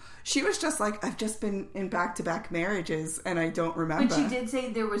fine. She was just like, I've just been in back-to-back marriages, and I don't remember. But she did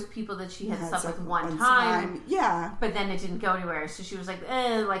say there was people that she had slept with one time. Yeah. But then it didn't go anywhere. So she was like,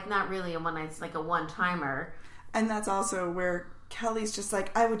 like not really a one-night, like a one-timer. And that's also where Kelly's just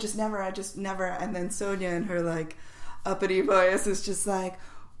like, I just never. And then Sonia in her like uppity voice is just like,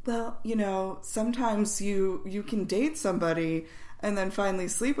 well, you know, sometimes you can date somebody and then finally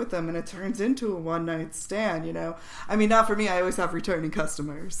sleep with them and it turns into a one-night stand, you know? I mean, not for me. I always have returning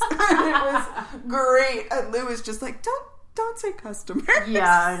customers. And it was great. And Lou was just like, don't say customers. Yeah,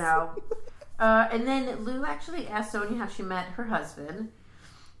 I know. And then Lou actually asked Sonia how she met her husband.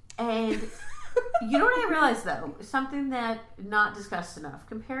 And you know what I realized, though? Something that not discussed enough.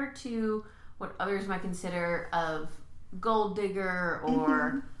 Compared to what others might consider of gold digger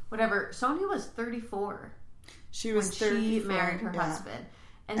or whatever, Sonia was 34. She was 34. She married her husband.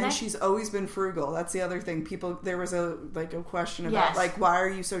 And she's always been frugal. That's the other thing. There was a question about, like, why are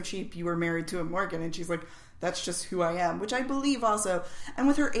you so cheap? You were married to a Morgan. And she's like, that's just who I am. Which I believe also. And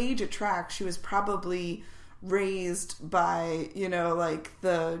with her age it tracks. She was probably raised by, you know, like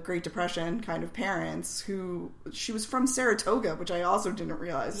the Great Depression kind of parents who... She was from Saratoga, which I also didn't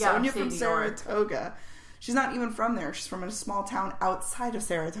realize. Yeah, Sonia from Saratoga. She's not even from there. She's from a small town outside of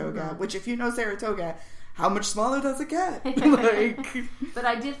Saratoga. Which, if you know Saratoga... How much smaller does it get? But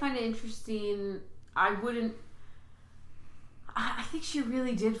I did find it interesting. I think she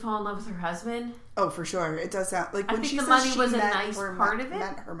really did fall in love with her husband. Oh, for sure. It does sound like when she said money she was a nice part of it.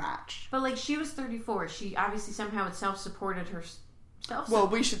 Meant her match. But like she was 34. She obviously somehow had self-supported herself. Well,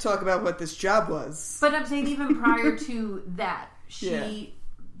 we should talk about what this job was. But I'm saying even prior to that, we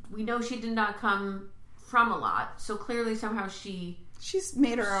know she did not come from a lot. So clearly somehow She's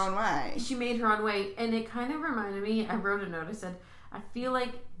made her own way. She made her own way. And it kind of reminded me, I wrote a note, I said, I feel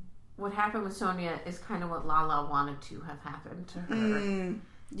like what happened with Sonia is kind of what Lala wanted to have happened to her.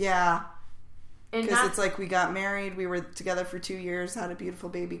 Yeah. Because it's like we got married, we were together for 2 years, had a beautiful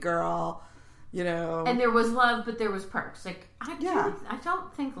baby girl, you know. And there was love, but there was perks. Like, I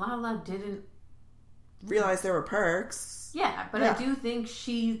don't think Lala didn't realize there were perks. Yeah, but I do think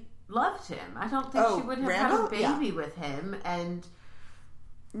she loved him. I don't think she would have had a baby with him and...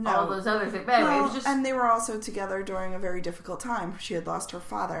 all those other things. But anyway, it was just... And they were also together during a very difficult time. She had lost her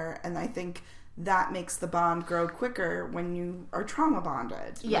father, and I think that makes the bond grow quicker when you are trauma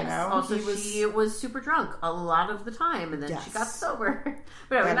bonded. Yes. You know? Also, she was super drunk a lot of the time, and then she got sober.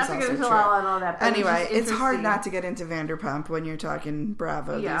 But anyway, not to get into all that. Anyway, it's hard not to get into Vanderpump when you're talking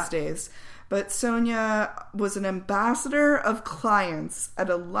Bravo these days. But Sonia was an ambassador of clients at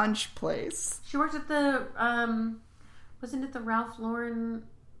a lunch place. She worked at the... wasn't it the Ralph Lauren...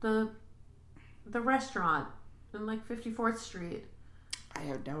 The restaurant in like 54th Street. I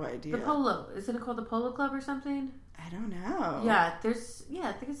have no idea. The Polo. Isn't it called the Polo Club or something? I don't know. Yeah,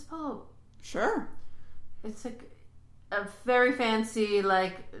 I think it's Polo. Sure. It's like a very fancy,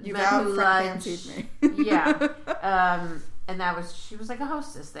 like, You've menu lunch. fancied me. Yeah. And she was like a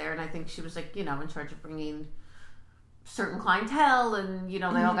hostess there, and I think she was like, in charge of bringing certain clientele, and, they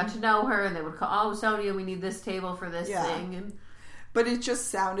all got to know her, and they would call, Sonia, we need this table for this thing. And but it just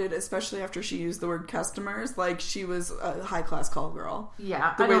sounded, especially after she used the word customers, like she was a high-class call girl.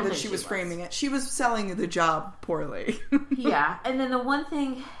 Yeah. The way that she was framing it. She was selling the job poorly. Yeah. And then the one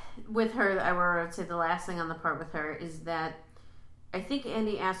thing with her, I would say the last thing on the part with her, is that I think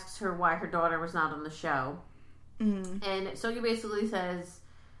Andy asks her why her daughter was not on the show. Mm-hmm. And Sonia basically says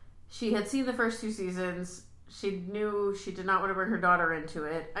she had seen the first 2 seasons. She knew she did not want to bring her daughter into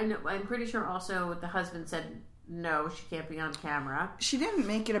it. I'm pretty sure also the husband said no, she can't be on camera. She didn't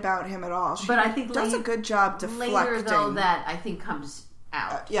make it about him at all. But I think does a good job deflecting. Later, though, that I think comes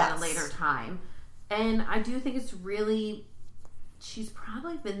out at a later time. And I do think it's really... She's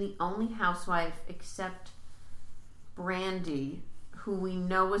probably been the only housewife except Brandy, who we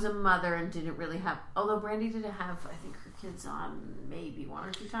know was a mother and didn't really have... Although Brandy didn't have, I think, her kids on maybe 1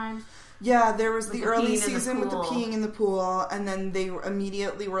 or 2 times. Yeah, there was the early season with the peeing in the pool, and then they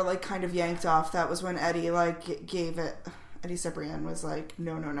immediately were, like, kind of yanked off. That was when Eddie, like, gave it... Eddie Cibrian was like,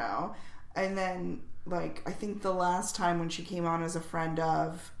 no. And then, like, I think the last time when she came on as a friend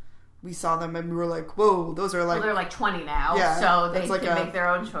of... We saw them and we were like, whoa, those are like... Well, they're like 20 now, so they can make their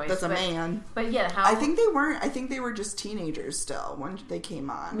own choice. That's a man. But yeah, I think they weren't. I think they were just teenagers still when they came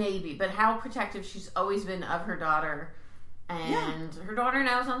on. Maybe, but how protective she's always been of her daughter. And her daughter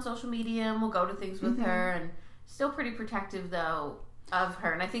now is on social media and will go to things with her. And still pretty protective, though, of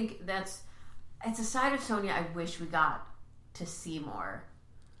her. And I think it's a side of Sonia I wish we got to see more.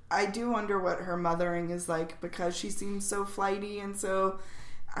 I do wonder what her mothering is like because she seems so flighty and so...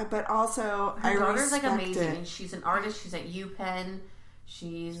 But also, her daughter's like amazing. And she's an artist. She's at UPenn.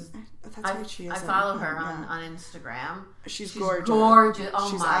 That's right. She is. I follow her on Instagram. She's gorgeous. Oh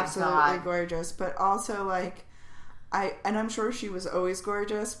she's my god, absolutely gorgeous. But also, like, I'm sure she was always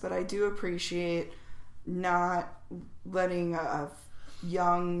gorgeous. But I do appreciate not letting a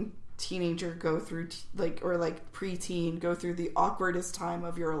young teenager go through, or preteen go through the awkwardest time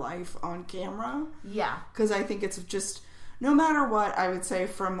of your life on camera. Yeah, because I think it's just. No matter what, I would say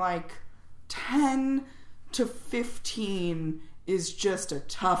from like 10 to 15 is just a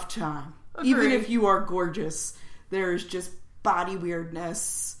tough time. Agreed. Even if you are gorgeous, there's just body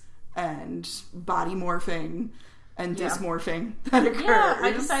weirdness and body morphing and dysmorphing that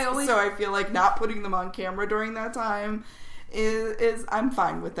occurs. Yeah, so I feel like not putting them on camera during that time is I'm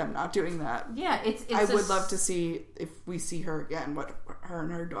fine with them not doing that. Yeah, I would love to see, if we see her again, what her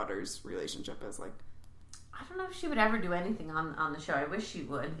and her daughter's relationship is like. I don't know if she would ever do anything on the show. I wish she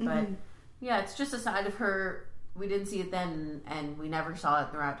would, but yeah, it's just a side of her. We didn't see it then, and we never saw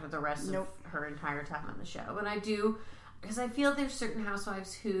it throughout the rest of her entire time on the show. And I do, because I feel there's certain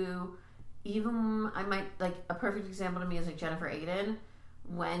housewives who, even I might like a perfect example to me is like Jennifer Aiden.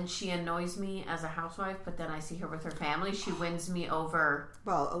 When she annoys me as a housewife, but then I see her with her family, she wins me over.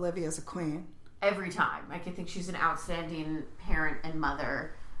 Well, Olivia's a queen every time. Like, I think she's an outstanding parent and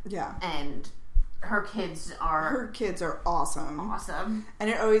mother. Yeah, and. Her kids are awesome. Awesome. And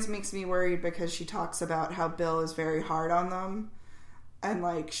it always makes me worried because she talks about how Bill is very hard on them. And,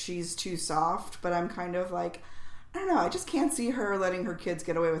 like, she's too soft. But I'm kind of like, I don't know. I just can't see her letting her kids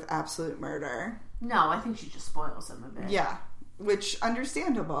get away with absolute murder. No, I think she just spoils them a bit. Yeah. Which,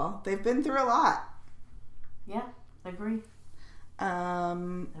 understandable. They've been through a lot. Yeah, I agree.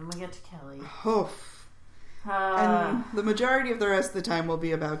 And we get to Kelly. And the majority of the rest of the time will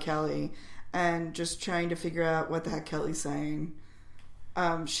be about Kelly. And just trying to figure out what the heck Kelly's saying.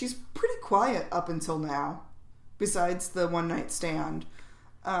 She's pretty quiet up until now. Besides the one night stand.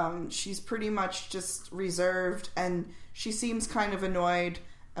 She's pretty much just reserved. And she seems kind of annoyed.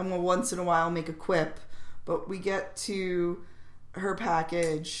 And will once in a while make a quip. But we get to her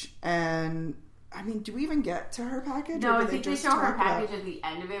package. And, I mean, do we even get to her package? No, I think they show her package at the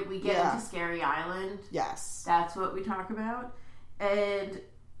end of it. We get into Scary Island. Yes. That's what we talk about. And...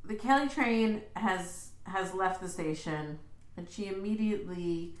 the Kelly train has left the station, and she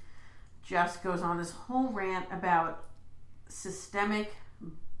immediately just goes on this whole rant about systematic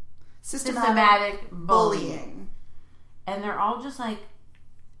bullying. And they're all just like,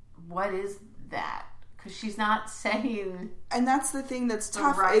 what is that? Because she's not saying... And that's the thing that's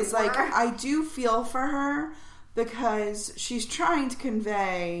tough, is like, I do feel for her, because she's trying to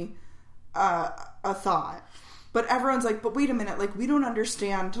convey a thought. But everyone's like, but wait a minute, like, we don't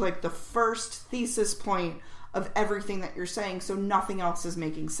understand, like, the first thesis point of everything that you're saying, so nothing else is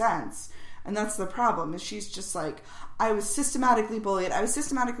making sense. And that's the problem, is she's just like, I was systematically bullied.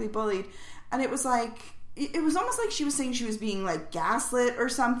 And it was like, it was almost like she was saying she was being, like, gaslit or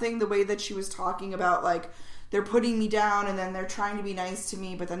something, the way that she was talking about, like, they're putting me down and then they're trying to be nice to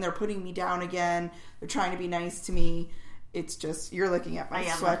me, but then they're putting me down again. They're trying to be nice to me. It's just, you're looking at my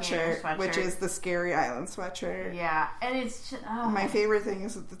sweatshirt, which is the Scary Island sweatshirt. Yeah, and it's just, my favorite thing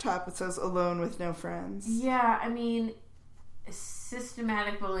is at the top it says, alone with no friends. Yeah, I mean,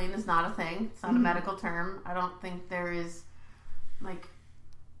 systematic bullying is not a thing. It's not a medical term. I don't think there is, like,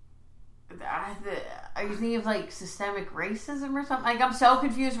 are you thinking of, like, systemic racism or something? Like, I'm so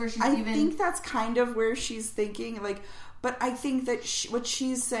confused where she's I think that's kind of where she's thinking, like, but I think that what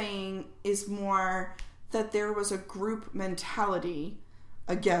she's saying is more that there was a group mentality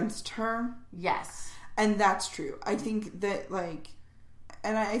against her. Yes. And that's true. I think that, like,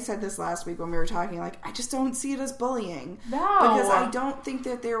 and I said this last week when we were talking, like, I just don't see it as bullying. No. Because I don't think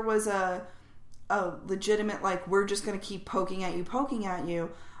that there was a legitimate, like, we're just going to keep poking at you.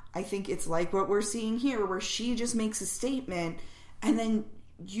 I think it's like what we're seeing here, where she just makes a statement, and then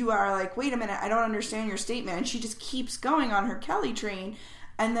you are like, wait a minute, I don't understand your statement. And she just keeps going on her Kelly train,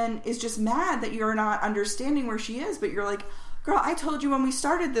 and then is just mad that you're not understanding where she is. But you're like, girl, I told you when we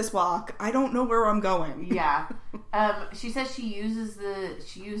started this walk, I don't know where I'm going. Yeah. She says she used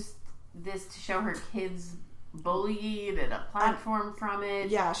this to show her kids bullied and a platform from it.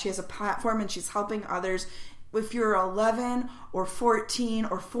 Yeah, she has a platform and she's helping others. If you're 11 or 14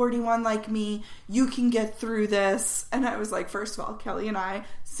 or 41 like me, you can get through this. And I was like, first of all, Kelly and I,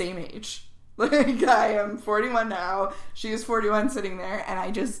 same age. Like, I am 41 now. She is 41 sitting there. And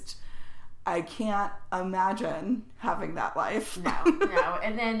I can't imagine having that life. No.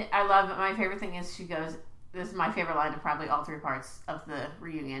 And then I love it. My favorite thing is she goes, this is my favorite line of probably all three parts of the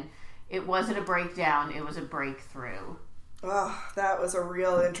reunion. It wasn't a breakdown. It was a breakthrough. Oh, that was a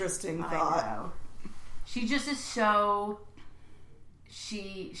real interesting thought. I know. She just is so...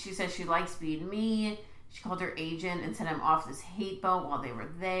 She says she likes being me. She called her agent and sent him off this hate boat while they were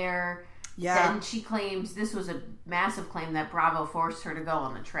there. Yeah. Then she claims this was a massive claim that Bravo forced her to go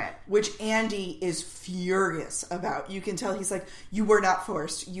on the trip. Which Andy is furious about. You can tell he's like, you were not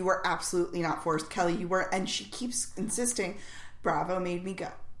forced. You were absolutely not forced. Kelly, you were... And she keeps insisting, Bravo made me go.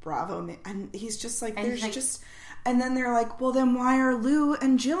 And he's just like, there's like, just... And then they're like, well, then why are Lou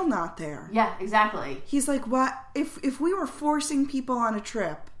and Jill not there? Yeah, exactly. He's like, what? If we were forcing people on a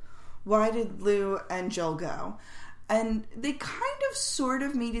trip, why did Lou and Jill go? And they kind of sort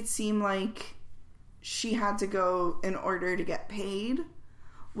of made it seem like she had to go in order to get paid,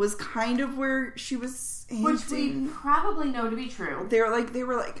 was kind of where she was hinting. Which we probably know to be true. They were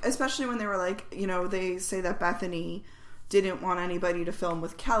like, especially when they were like, you know, they say that Bethany didn't want anybody to film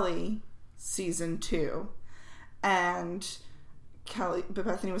with Kelly season 2. And but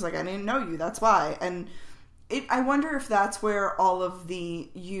Bethany was like, I didn't know you, that's why. And I wonder if that's where all of the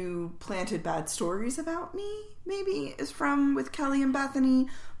you planted bad stories about me maybe is from with Kelly and Bethany.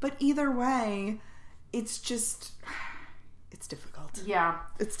 But either way, it's just, it's difficult. Yeah.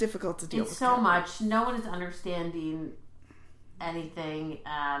 It's difficult to deal with. It's so much. No one is understanding anything.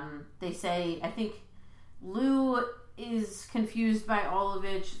 They say, I think Lou is confused by all of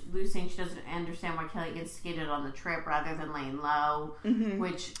it. Lou's saying she doesn't understand why Kelly instigated on the trip rather than laying low,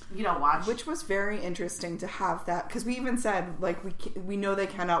 which you don't watch. Which was very interesting to have that, because we even said, like, we know they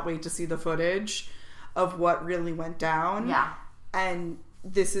cannot wait to see the footage of what really went down. Yeah. And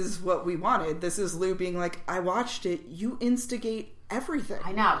this is what we wanted. This is Lou being like, I watched it. You instigate everything.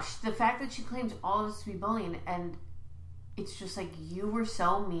 I know. The fact that she claims all of us to be bullying, and it's just like, you were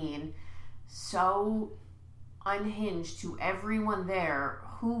so mean, so unhinged to everyone there.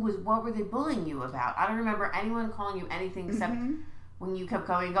 What were they bullying you about? I don't remember anyone calling you anything except when you kept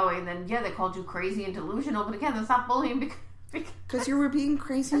going, and then they called you crazy and delusional, but again, that's not bullying because you were being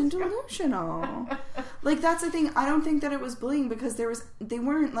crazy and delusional. Like, that's the thing. I don't think that it was bullying because they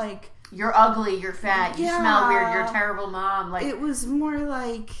weren't like, you're ugly, you're fat, you smell weird, you're a terrible mom. Like, it was more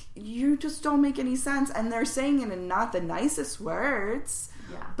like, you just don't make any sense, and they're saying it in not the nicest words.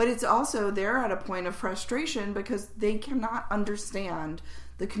 Yeah. But it's also, they're at a point of frustration because they cannot understand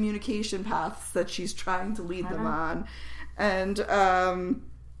the communication paths that she's trying to lead them on. And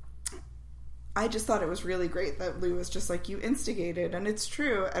I just thought it was really great that Lou was just like, you instigated, and it's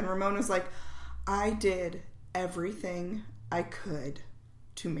true. And Ramona's like, I did everything I could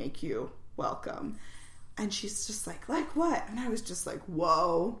to make you welcome. And she's just like what? And I was just like,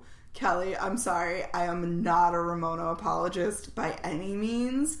 whoa. Kelly, I'm sorry, I am not a Ramona apologist by any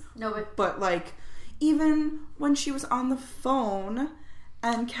means. No, but like, even when she was on the phone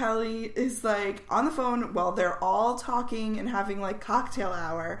And Kelly is, like, on the phone while they're all talking and having, like, cocktail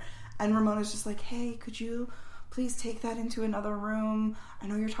hour. And Ramona's just like, hey, could you please take that into another room? I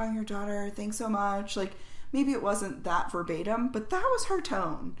know you're talking to your daughter. Thanks so much. Like, maybe it wasn't that verbatim, but that was her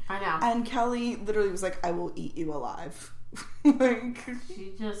tone. I know. And Kelly literally was like, I will eat you alive. Like,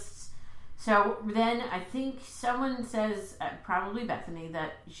 she just... So then I think someone says, probably Bethany,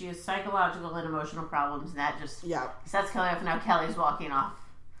 that she has psychological and emotional problems, and that just sets Kelly off. And now Kelly's walking off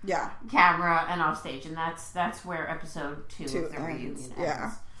camera and off stage, and that's where episode 2 of the reunion ends.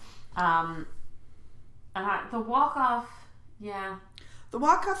 Yeah. The walk-off, The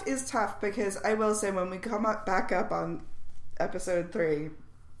walk-off is tough because I will say when we come back up on episode 3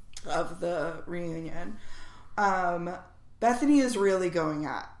 of the reunion, Bethany is really going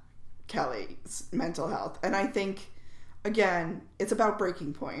at Kelly's mental health. And I think, again, it's about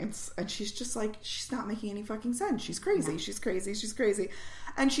breaking points. And she's just like, she's not making any fucking sense. She's crazy. She's crazy. She's crazy.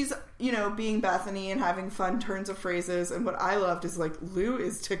 And she's, being Bethany and having fun turns of phrases. And what I loved is, like, Lou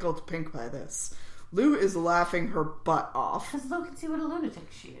is tickled pink by this. Lou is laughing her butt off. Because Lou can see what a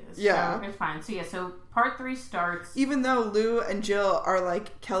lunatic she is. Yeah. So it's fine. So part 3 starts. Even though Lou and Jill are,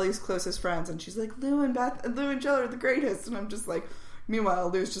 like, Kelly's closest friends. And she's like, Lou and Jill are the greatest. And I'm just like... Meanwhile,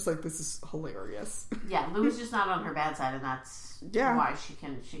 Lou's just like, this is hilarious. Yeah, Lou is just not on her bad side, and that's why she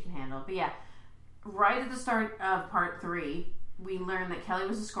can handle it. But yeah, right at the start of part 3, we learn that Kelly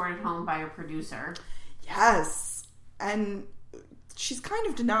was escorted home by her producer. Yes. And she's kind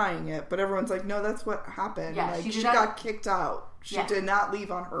of denying it, but everyone's like, no, that's what happened. Yeah, like, she got kicked out. She did not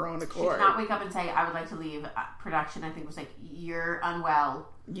leave on her own accord. She did not wake up and say, I would like to leave. Production, I think, was like, you're unwell.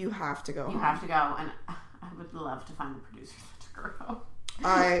 You have to go home. You have to go. And I would love to find the producer.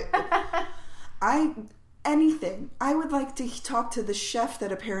 Anything. I would like to talk to the chef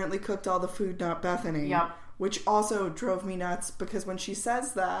that apparently cooked all the food, not Bethany. Yep. Which also drove me nuts because when she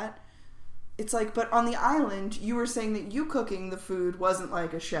says that, it's like, but on the island, you were saying that you cooking the food wasn't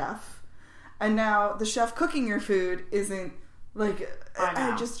like a chef. And now the chef cooking your food isn't like,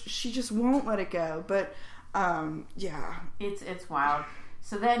 she just won't let it go. But, yeah. It's wild.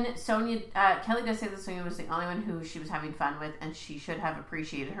 So then Sonia, Kelly does say that Sonia was the only one who she was having fun with, and she should have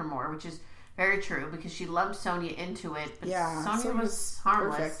appreciated her more, which is very true because she loved Sonia into it, but Sonia was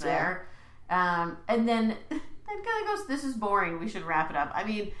harmless there. Yeah. And then Kelly goes, "This is boring. We should wrap it up." I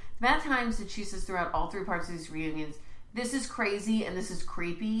mean, the amount of times that she says throughout all 3 parts of these reunions, "This is crazy" and "This is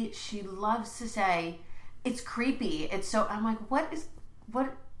creepy." She loves to say, "It's creepy." It's so. I'm like, what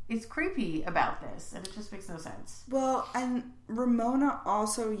is creepy about this? And it just makes no sense. Well, and Ramona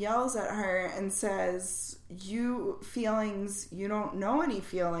also yells at her and says, you don't know any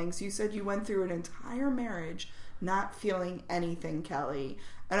feelings. You said you went through an entire marriage not feeling anything, Kelly.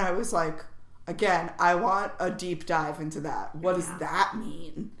 And I was like, again, I want a deep dive into that. What does that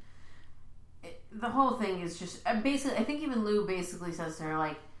mean? The whole thing is just, basically, I think even Lou basically says to her,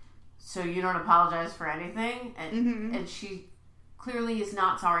 like, so you don't apologize for anything? And, and she clearly is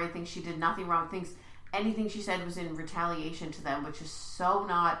not sorry, thinks she did nothing wrong, thinks anything she said was in retaliation to them, which is so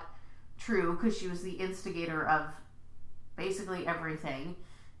not true because she was the instigator of basically everything.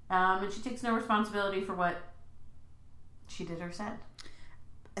 And she takes no responsibility for what she did or said.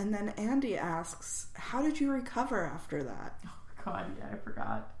 And then Andy asks, how did you recover after that? Oh my God, yeah, I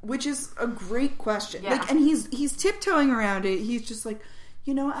forgot. Which is a great question. Yeah. Like, and he's tiptoeing around it. He's just like,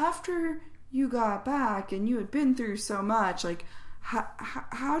 after you got back and you had been through so much, like,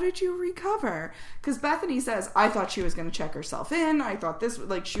 how did you recover? Because Bethany says, I thought she was going to check herself in. I thought this,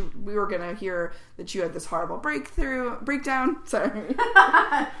 like, we were going to hear that you had this horrible breakdown. Sorry.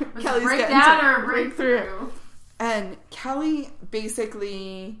 Kelly's breakdown or breakthrough? And Kelly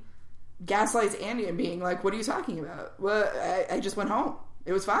basically gaslights Andy and being like, what are you talking about? Well, I just went home.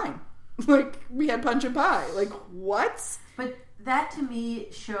 It was fine. Like, we had punch and pie. Like, what? But that to me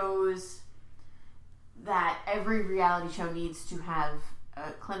shows that every reality show needs to have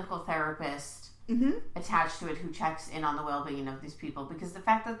a clinical therapist attached to it who checks in on the well-being of these people. Because the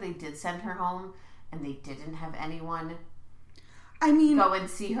fact that they did send her home and they didn't have anyone go and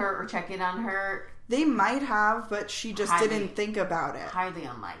see her or check in on her. They might have, but she just didn't think about it. Highly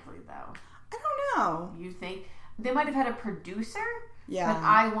unlikely, though. I don't know. You think? They might have had a producer? Yeah. But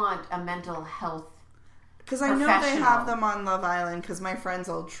I want a mental health because I know they have them on Love Island because my friend's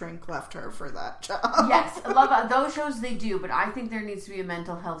old shrink left her for that job. Yes, those shows they do, but I think there needs to be a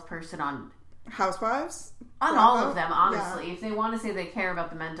mental health person on Housewives? On all of them, honestly. Yeah. If they want to say they care about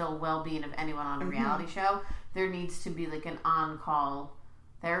the mental well-being of anyone on a reality show, there needs to be like an on-call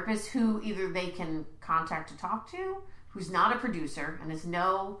therapist who either they can contact to talk to, who's not a producer and has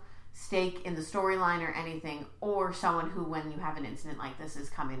no stake in the storyline or anything, or someone who, when you have an incident like this, is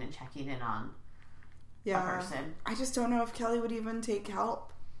coming and checking in on a person. I just don't know if Kelly would even take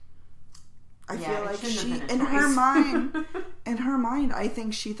help. I feel like she, in her mind, I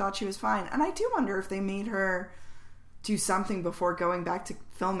think she thought she was fine. And I do wonder if they made her do something before going back to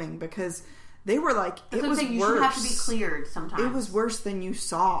filming, because they were like, it was worse. You should have to be cleared sometimes. It was worse than you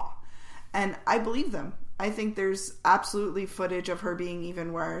saw. And I believe them. I think there's absolutely footage of her being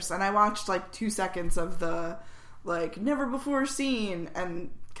even worse. And I watched like 2 seconds of the like never before seen, and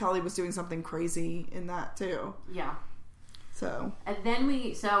Kelly was doing something crazy in that too. Yeah. So. And then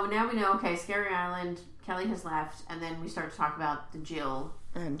now we know, okay, Scary Island, Kelly has left, and then we start to talk about the Jill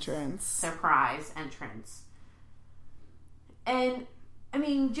entrance. Surprise entrance. And, I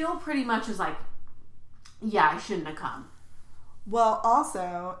mean, Jill pretty much is like, yeah, I shouldn't have come. Well,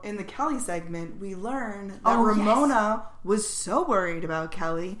 also, in the Kelly segment, we learn that Ramona was so worried about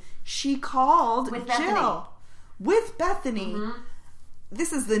Kelly, she called Jill. With Bethany. Mm-hmm.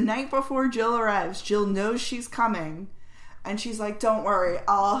 This is the night before Jill arrives. Jill knows she's coming. And she's like, don't worry,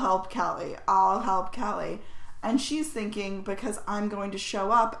 I'll help Kelly. I'll help Kelly. And she's thinking, because I'm going to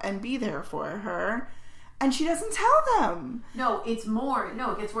show up and be there for her. And she doesn't tell them. No, it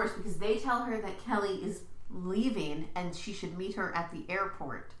gets worse, because they tell her that Kelly is leaving and she should meet her at the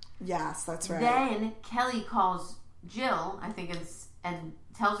airport. Yes, that's right. Then Kelly calls Jill, I think, and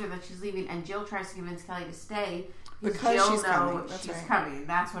tells her that she's leaving, and Jill tries to convince Kelly to stay because Jill she's coming. That's she's right. coming.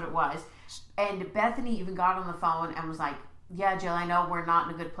 That's what it was. And Bethany even got on the phone and was like, yeah, Jill, I know we're not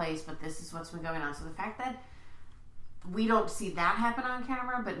in a good place, but this is what's been going on. So the fact that we don't see that happen on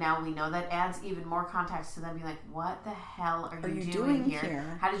camera, but now we know, that adds even more context to them being like, what the hell are you doing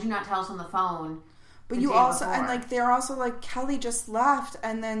here? How did you not tell us on the phone? But you also, and like, they're also like, Kelly just left,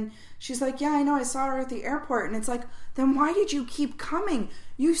 and then she's like, yeah, I know, I saw her at the airport, and it's like, then why did you keep coming?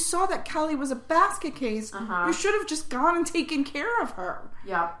 You saw that Kelly was a basket case. You should have just gone and taken care of her.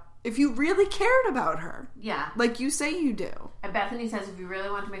 Yeah. If you really cared about her. Yeah. Like you say you do. And Bethany says, if you really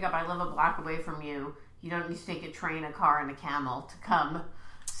want to make up, I live a block away from you. You don't need to take a train, a car, and a camel to come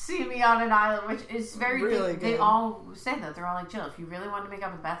see me on an island, which is very really good. They all say that. They're all like, Jill, if you really want to make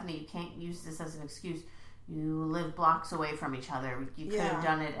up with Bethany, you can't use this as an excuse. You live blocks away from each other. You could have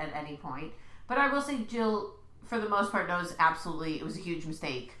done it at any point. But I will say Jill, for the most part, knows absolutely it was a huge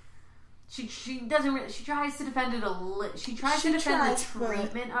mistake. She doesn't really, she tries to defend it she tries to defend the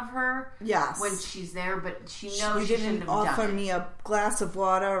treatment of her when she's there, but she knows she shouldn't have done it. You didn't offer me a glass of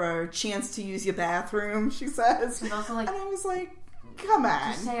water or a chance to use your bathroom, she says. She's also like, and I was like, come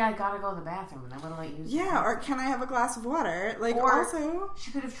on. Just say I gotta go to the bathroom and I want to let you use it. Or can I have a glass of water? Like, or also,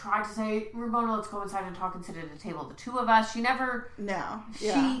 she could have tried to say, Ramona, let's go inside and talk and sit at a table, the two of us. She never. No.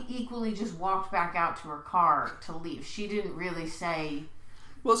 She equally just walked back out to her car to leave. She didn't really say.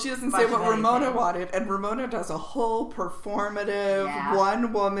 Well, she doesn't say what Ramona wanted, and Ramona does a whole performative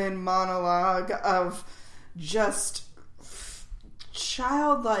one-woman monologue of just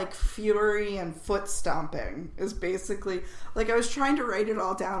childlike fury and foot stomping is basically, like, I was trying to write it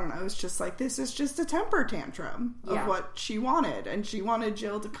all down, and I was just like, this is just a temper tantrum of what she wanted, and she wanted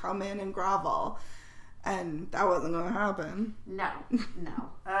Jill to come in and grovel, and that wasn't going to happen. No.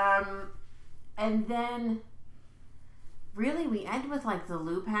 And then really, we end with, like, the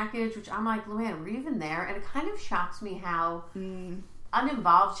Lou package, which I'm like, Luann, were you even there? And it kind of shocks me how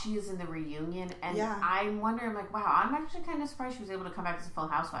uninvolved she is in the reunion. And I'm wondering, like, wow, I'm actually kind of surprised she was able to come back as a full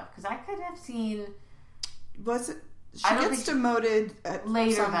housewife. Because I could have seen... She gets demoted at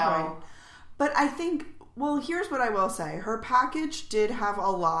later, some point. But I think, well, here's what I will say. Her package did have a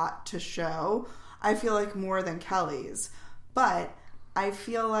lot to show. I feel like more than Kelly's. But I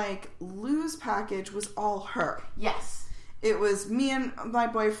feel like Lou's package was all her. Yes. It was me and my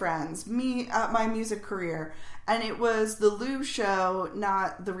boyfriends, me at my music career, and it was the Lou show,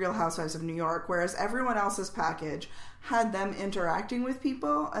 not the Real Housewives of New York, whereas everyone else's package had them interacting with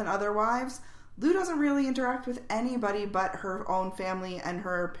people and other wives. Lou doesn't really interact with anybody but her own family and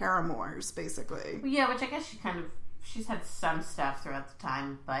her paramours, basically. Yeah, which I guess she's had some stuff throughout the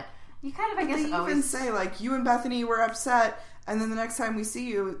time, but you kind of, I guess, they even say, like, you and Bethany were upset, and then the next time we see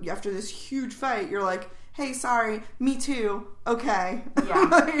you, after this huge fight, you're like, hey, sorry, me too. Okay.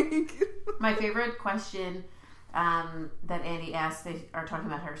 Yeah. My favorite question that Andy asked, they are talking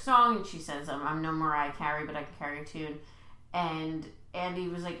about her song, and she says, I'm no Mariah Carey, but I can carry a tune. And Andy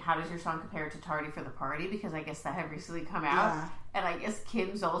was like, how does your song compare to Tardy for the Party? Because I guess that had recently come out. Yeah. And I guess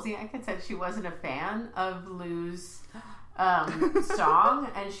Kim Zolciak had said she wasn't a fan of Lou's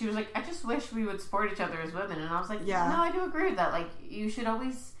song. And she was like, I just wish we would support each other as women. And I was like, no, I do agree with that. Like, you should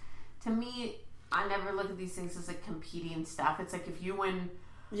always, to me, I never look at these things as like competing stuff. It's like if you win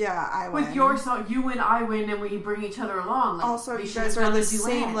Yeah, I win. With your song, you win, I win, and we bring each other along. Like, also, you guys are the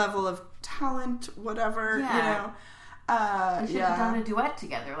same level of talent, whatever, you know. We should have done a duet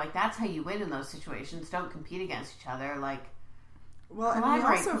together. Like, that's how you win in those situations. Don't compete against each other. Like, well, and we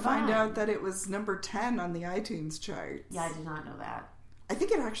also find out that it was number 10 on the iTunes charts. Yeah, I did not know that. I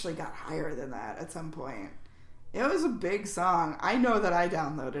think it actually got higher than that at some point. It was a big song. I know that I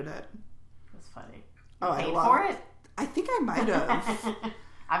downloaded it. That's funny. You paid for it? I think I might have.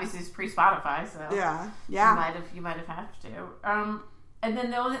 Obviously, it's pre-Spotify, so yeah. You might have had to. And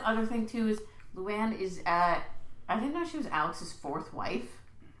then the only other thing too is Luann is I didn't know she was Alex's fourth wife.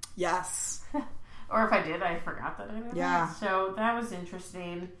 Yes. Or if I did, I forgot that I knew that. So that was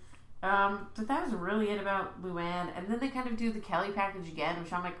interesting. But that was really it about Luann. And then they kind of do the Kelly package again,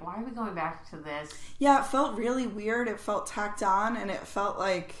 which I'm like, why are we going back to this? Yeah, it felt really weird. It felt tacked on, and it felt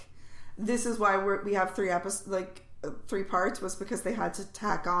like this is why we have 3 episodes, like 3 parts, was because they had to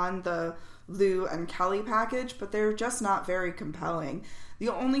tack on the Lou and Kelly package, but they're just not very compelling. The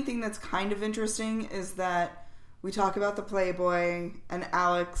only thing that's kind of interesting is that we talk about the Playboy, and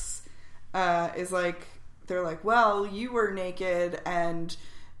Alex is like, they're like, well, you were naked, and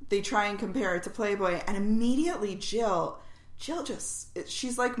they try and compare it to Playboy, and immediately Jill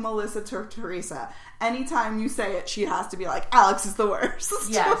she's like Melissa to Teresa. Anytime you say it, she has to be like, Alex is the worst.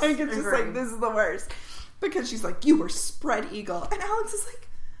 Yes, like, it's just like, this is the worst. Because she's like, you were spread eagle. And Alex is like,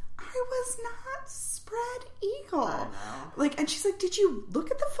 I was not spread eagle. I know. Like, and she's like, did you look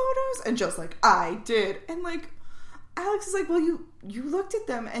at the photos? And Jill's like, I did. And like, Alex is like, well, you looked at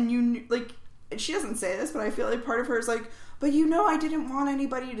them and you knew, like, she doesn't say this, but I feel like part of her is like, but you know I didn't want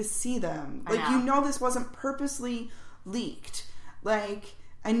anybody to see them. Like, you know this wasn't purposely leaked. Like,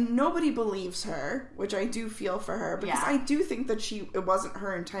 and nobody believes her, which I do feel for her, because I do think that it wasn't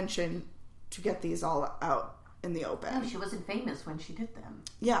her intention to get these all out in the open. No, she wasn't famous when she did them.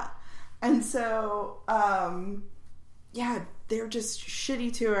 Yeah. And so, they're just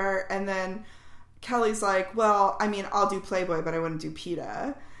shitty to her, and then Kelly's like, well, I mean, I'll do Playboy, but I wouldn't do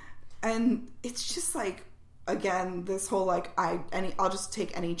PETA. And it's just like, again, this whole like, I'll just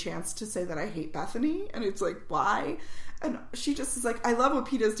take any chance to say that I hate Bethany, and it's like, why? And she just is like, I love what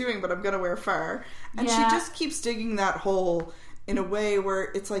PETA's doing, but I'm gonna wear fur. And she just keeps digging that hole in a way where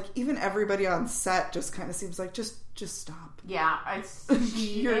it's like, even everybody on set just kind of seems like, just stop. Yeah,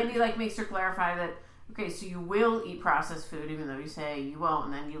 Andy like makes her clarify that, okay, so you will eat processed food, even though you say you won't,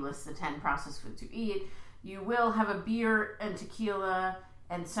 and then you list the 10 processed foods you eat. You will have a beer and tequila,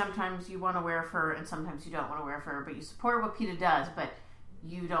 and sometimes you want to wear fur, and sometimes you don't want to wear fur, but you support what PETA does, but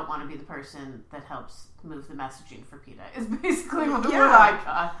you don't want to be the person that helps move the messaging for PETA, is basically what I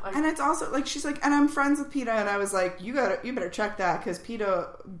got. Like, and it's also, like, she's like, and I'm friends with PETA, and I was like, you better check that, because PETA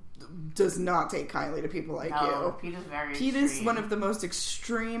does not take kindly to people like you. PETA's very PETA's extreme. One of the most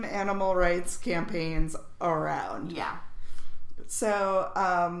extreme animal rights campaigns around. Yeah.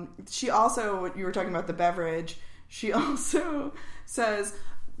 So, she also, you were talking about the beverage, she also says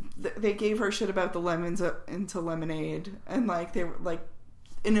they gave her shit about the lemons into lemonade, and like they were like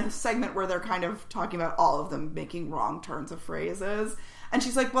in a segment where they're kind of talking about all of them making wrong turns of phrases, and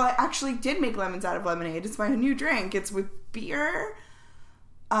she's like, well, I actually did make lemons out of lemonade. It's my new drink. It's with beer.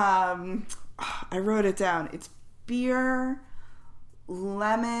 I wrote it down. It's beer,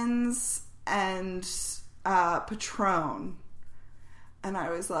 lemons, and Patron. And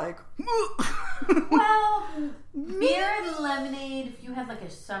I was like, well, beer and lemonade, if you had like a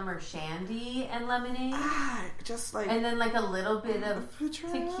summer shandy and lemonade. Just like. And then like a little bit of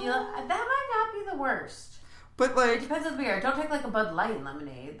tequila. That might not be the worst. But like. It depends on the beer. Don't take like a Bud Light and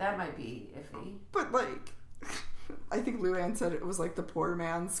lemonade. That might be iffy. But like. I think Luann said it was like the poor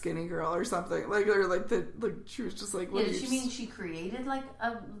man's skinny girl or something. Like, or like she was just like. Yeah, did she mean she created like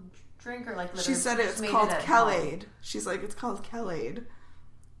a drink, or like she said it's called Kelade. She's like, it's called Kelade.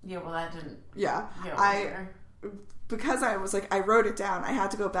 Yeah, well, that didn't. Yeah, because I was like, I wrote it down. I had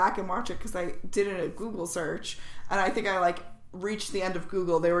to go back and watch it because I did it a Google search, and I think I like reached the end of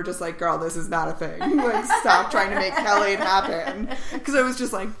Google. They were just like, girl, this is not a thing. Like, stop trying to make Kelade happen. Because I was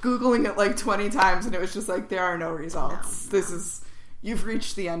just like Googling it like 20 times, and it was just like, there are no results. No. This is, you've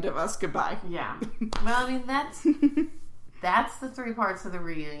reached the end of us. Goodbye. Yeah. Well, I mean, that's the 3 parts of the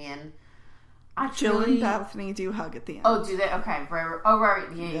reunion. Jill and Bethany do hug at the end. Oh, do they? Okay. Right.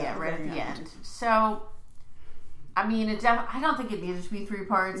 Yeah, right at the end. So, I mean, I don't think it needed to be 3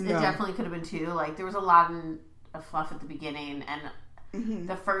 parts. No. It definitely could have been 2. Like, there was a lot of fluff at the beginning, and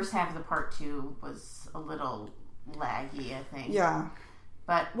the first half of the part 2 was a little laggy, I think. Yeah.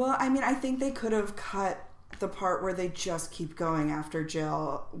 But well, I mean, I think they could have cut the part where they just keep going after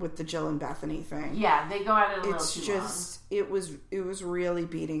Jill with the Jill and Bethany thing. Yeah, they go at it a little too long. It was really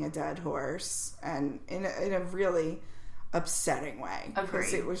beating a dead horse, and in a really upsetting way.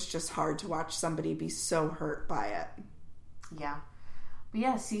 Because it was just hard to watch somebody be so hurt by it. Yeah. But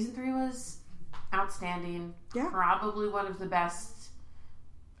yeah, season 3 was outstanding. Yeah. Probably one of the best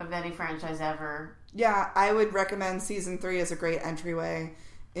of any franchise ever. Yeah, I would recommend season 3 as a great entryway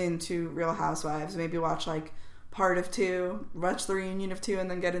into Real Housewives. Maybe watch like part of 2, watch the reunion of 2, and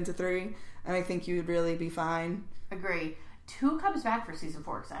then get into 3. And I think you would really be fine. Agree. 2 comes back for season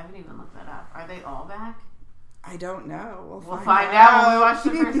 4 because I haven't even looked that up. Are they all back? I don't know. We'll find out when we watch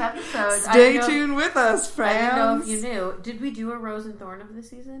the first episode. Stay tuned with us, fans. I didn't know if you knew. Did we do a Rose and Thorn of the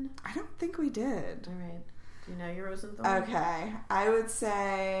season? I don't think we did. All right. Do you know your Rose and Thorn? Okay. I would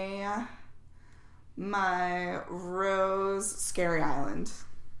say my Rose, Scary Island.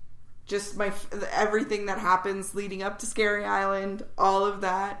 Just everything that happens leading up to Scary Island, all of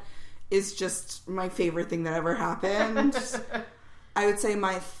that is just my favorite thing that ever happened. I would say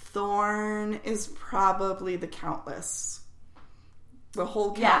my Thorn is probably the Countless. The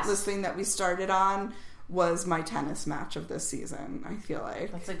whole Countless thing that we started on was my tennis match of this season, I feel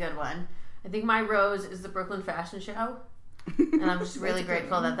like. That's a good one. I think my Rose is the Brooklyn Fashion Show. And I'm just really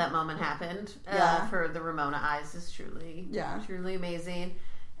grateful that moment happened. For the Ramona eyes is truly amazing.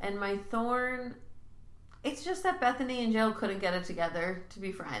 And my Thorn, it's just that Bethany and Jill couldn't get it together to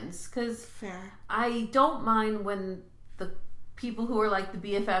be friends. Because I don't mind when the people who are like the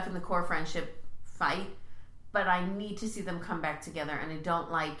BFF and the core friendship fight, but I need to see them come back together, and I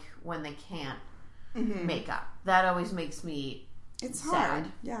don't like when they can't make up. That always makes me sad.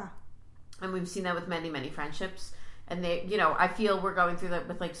 Hard. Yeah. And we've seen that with many, many friendships. And they, you know, I feel we're going through that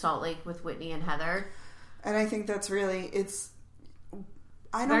with like Salt Lake with Whitney and Heather. And I think that's really,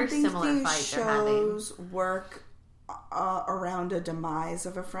 I don't think these shows work around a demise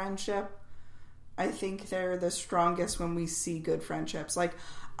of a friendship. I think they're the strongest when we see good friendships. Like,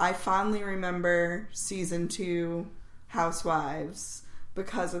 I fondly remember season 2 Housewives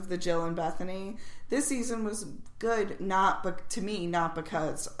because of the Jill and Bethany. This season was good, not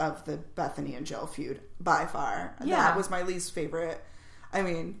because of the Bethany and Jill feud, by far. Yeah. That was my least favorite. I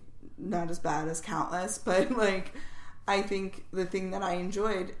mean, not as bad as Countless, but like, I think the thing that I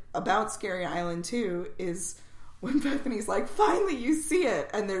enjoyed about Scary Island 2 is when Bethany's like, finally you see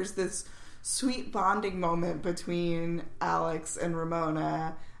it, and there's this sweet bonding moment between Alex and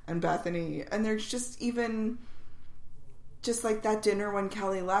Ramona and Bethany, and there's just like that dinner when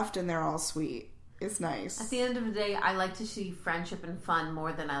Kelly left and they're all sweet. It's nice. At the end of the day, I like to see friendship and fun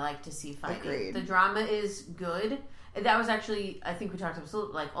more than I like to see fighting. Agreed. The drama is good. That was actually, I think we talked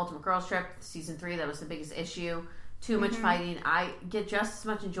about, like, Ultimate Girls Trip, season 3, that was the biggest issue. Too much fighting. I get just as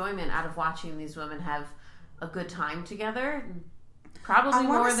much enjoyment out of watching these women have a good time together. Probably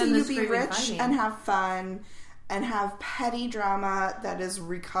more than the screaming fighting. I want to see you be rich and have fun and have petty drama that is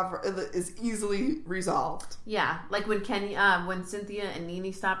easily resolved. Yeah, like when Cynthia and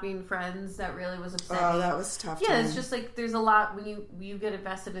Nene stopped being friends, that really was upsetting. Oh, that was tough. Yeah, it's just like there's a lot when you get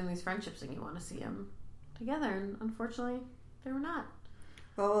invested in these friendships and you want to see them together, and unfortunately, they were not.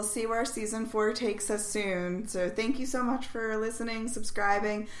 Well, we'll see where season 4 takes us soon. So thank you so much for listening,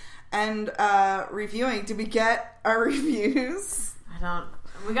 subscribing, and reviewing. Did we get our reviews?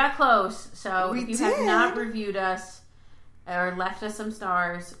 We got close. So if you have not reviewed us or left us some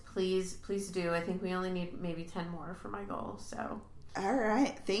stars, please do. I think we only need maybe 10 more for my goal. So all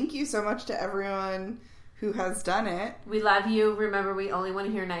right. Thank you so much to everyone who has done it. We love you. Remember, we only want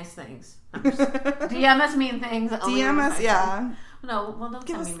to hear nice things. DM us mean things. DM us, yeah. No, well, don't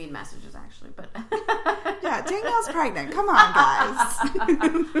send me mean messages, actually. But yeah, Danielle's pregnant. Come on, guys.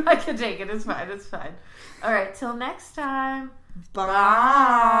 I can take it. It's fine. It's fine. All right. Till next time.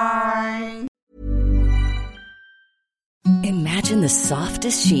 Bye. Imagine the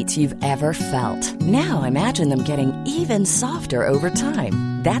softest sheets you've ever felt. Now imagine them getting even softer over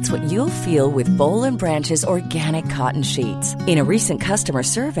time. That's what you'll feel with Boll & Branch's organic cotton sheets. In a recent customer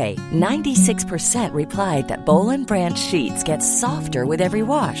survey, 96% replied that Boll & Branch sheets get softer with every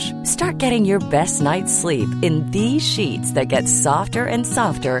wash. Start getting your best night's sleep in these sheets that get softer and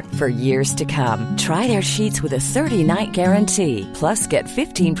softer for years to come. Try their sheets with a 30-night guarantee. Plus, get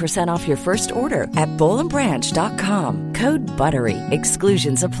 15% off your first order at bollandbranch.com. Code BUTTERY.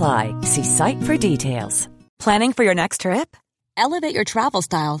 Exclusions apply. See site for details. Planning for your next trip? Elevate your travel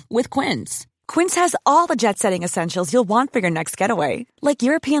style with Quince. Quince has all the jet-setting essentials you'll want for your next getaway, like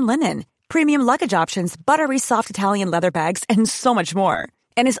European linen, premium luggage options, buttery soft Italian leather bags, and so much more.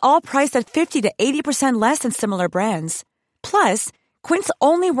 And is all priced at 50 to 80% less than similar brands. Plus, Quince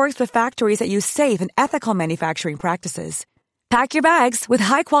only works with factories that use safe and ethical manufacturing practices. Pack your bags with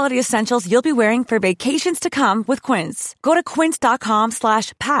high-quality essentials you'll be wearing for vacations to come with Quince. Go to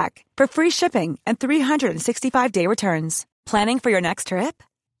quince.com/pack for free shipping and 365-day returns. Planning for your next trip?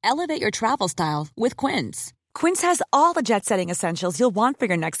 Elevate your travel style with Quince. Quince has all the jet-setting essentials you'll want for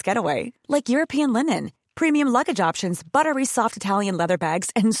your next getaway, like European linen, premium luggage options, buttery soft Italian leather bags,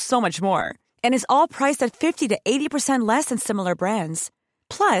 and so much more. And is all priced at 50 to 80% less than similar brands.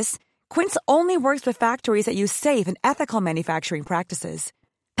 Plus, Quince only works with factories that use safe and ethical manufacturing practices.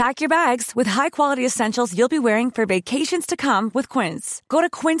 Pack your bags with high-quality essentials you'll be wearing for vacations to come with Quince. Go to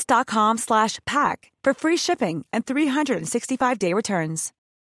quince.com/pack for free shipping and 365-day returns.